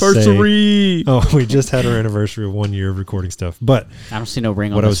 the We're gonna say- anniversary. we just had our anniversary of 1 year of recording stuff. But I don't see no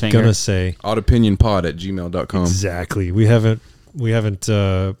ring what on I his was finger. going to say, Oddopinionpod@gmail.com. exactly. We haven't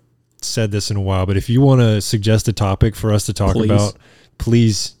said this in a while, but if you want to suggest a topic for us to talk Please. about,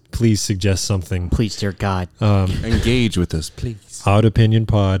 please suggest something. Please, dear God. Engage with us, please.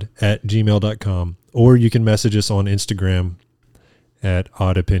 oddopinionpod@gmail.com, or you can message us on Instagram at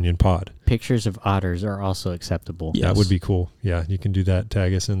oddopinionpod. Pictures of otters are also acceptable. Yeah. That would be cool. Yeah, you can do that.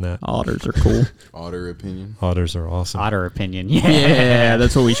 Tag us in that. Otters are cool. Otter opinion. Otters are awesome. Otter opinion. Yeah,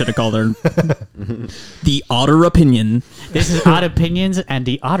 that's what we should have called her. The Otter Opinion. This is Odd Opinions and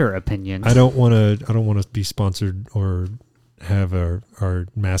the Otter Opinions. I don't want to be sponsored or have our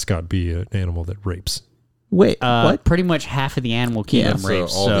mascot be an animal that rapes. Wait, what? Pretty much half of the animal kingdom So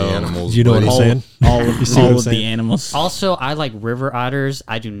rapes. all the animals. You know what but- I'm saying? All of, You see what all I'm of the saying? animals. Also, I like river otters.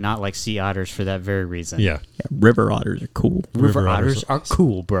 I do not like sea otters for that very reason. Yeah. Yeah, river otters are cool. River otters are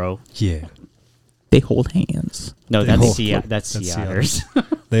cool, bro. Yeah. They hold hands. No, They hold- that's sea sea otters.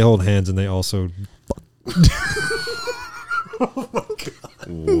 They hold hands and they also.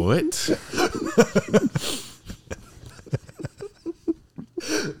 What?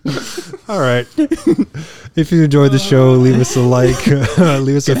 All right. If you enjoyed the show, leave us a like,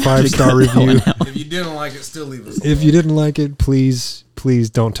 leave us a 5-star review. If you didn't like it, still leave us. If you didn't like it, please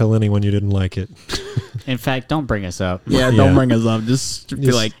don't tell anyone you didn't like it. In fact, don't bring us up. Yeah, Yeah. don't bring us up. Just be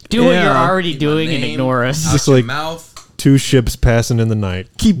Just like, Do what yeah, you're already doing and ignore us. Just Your like- mouth. 2 ships passing in the night.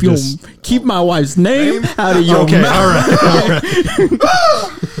 keep my wife's name out of your Okay, mouth. all right.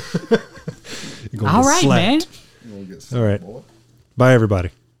 You're gonna All get right, slapped. man. All right. Bye, everybody.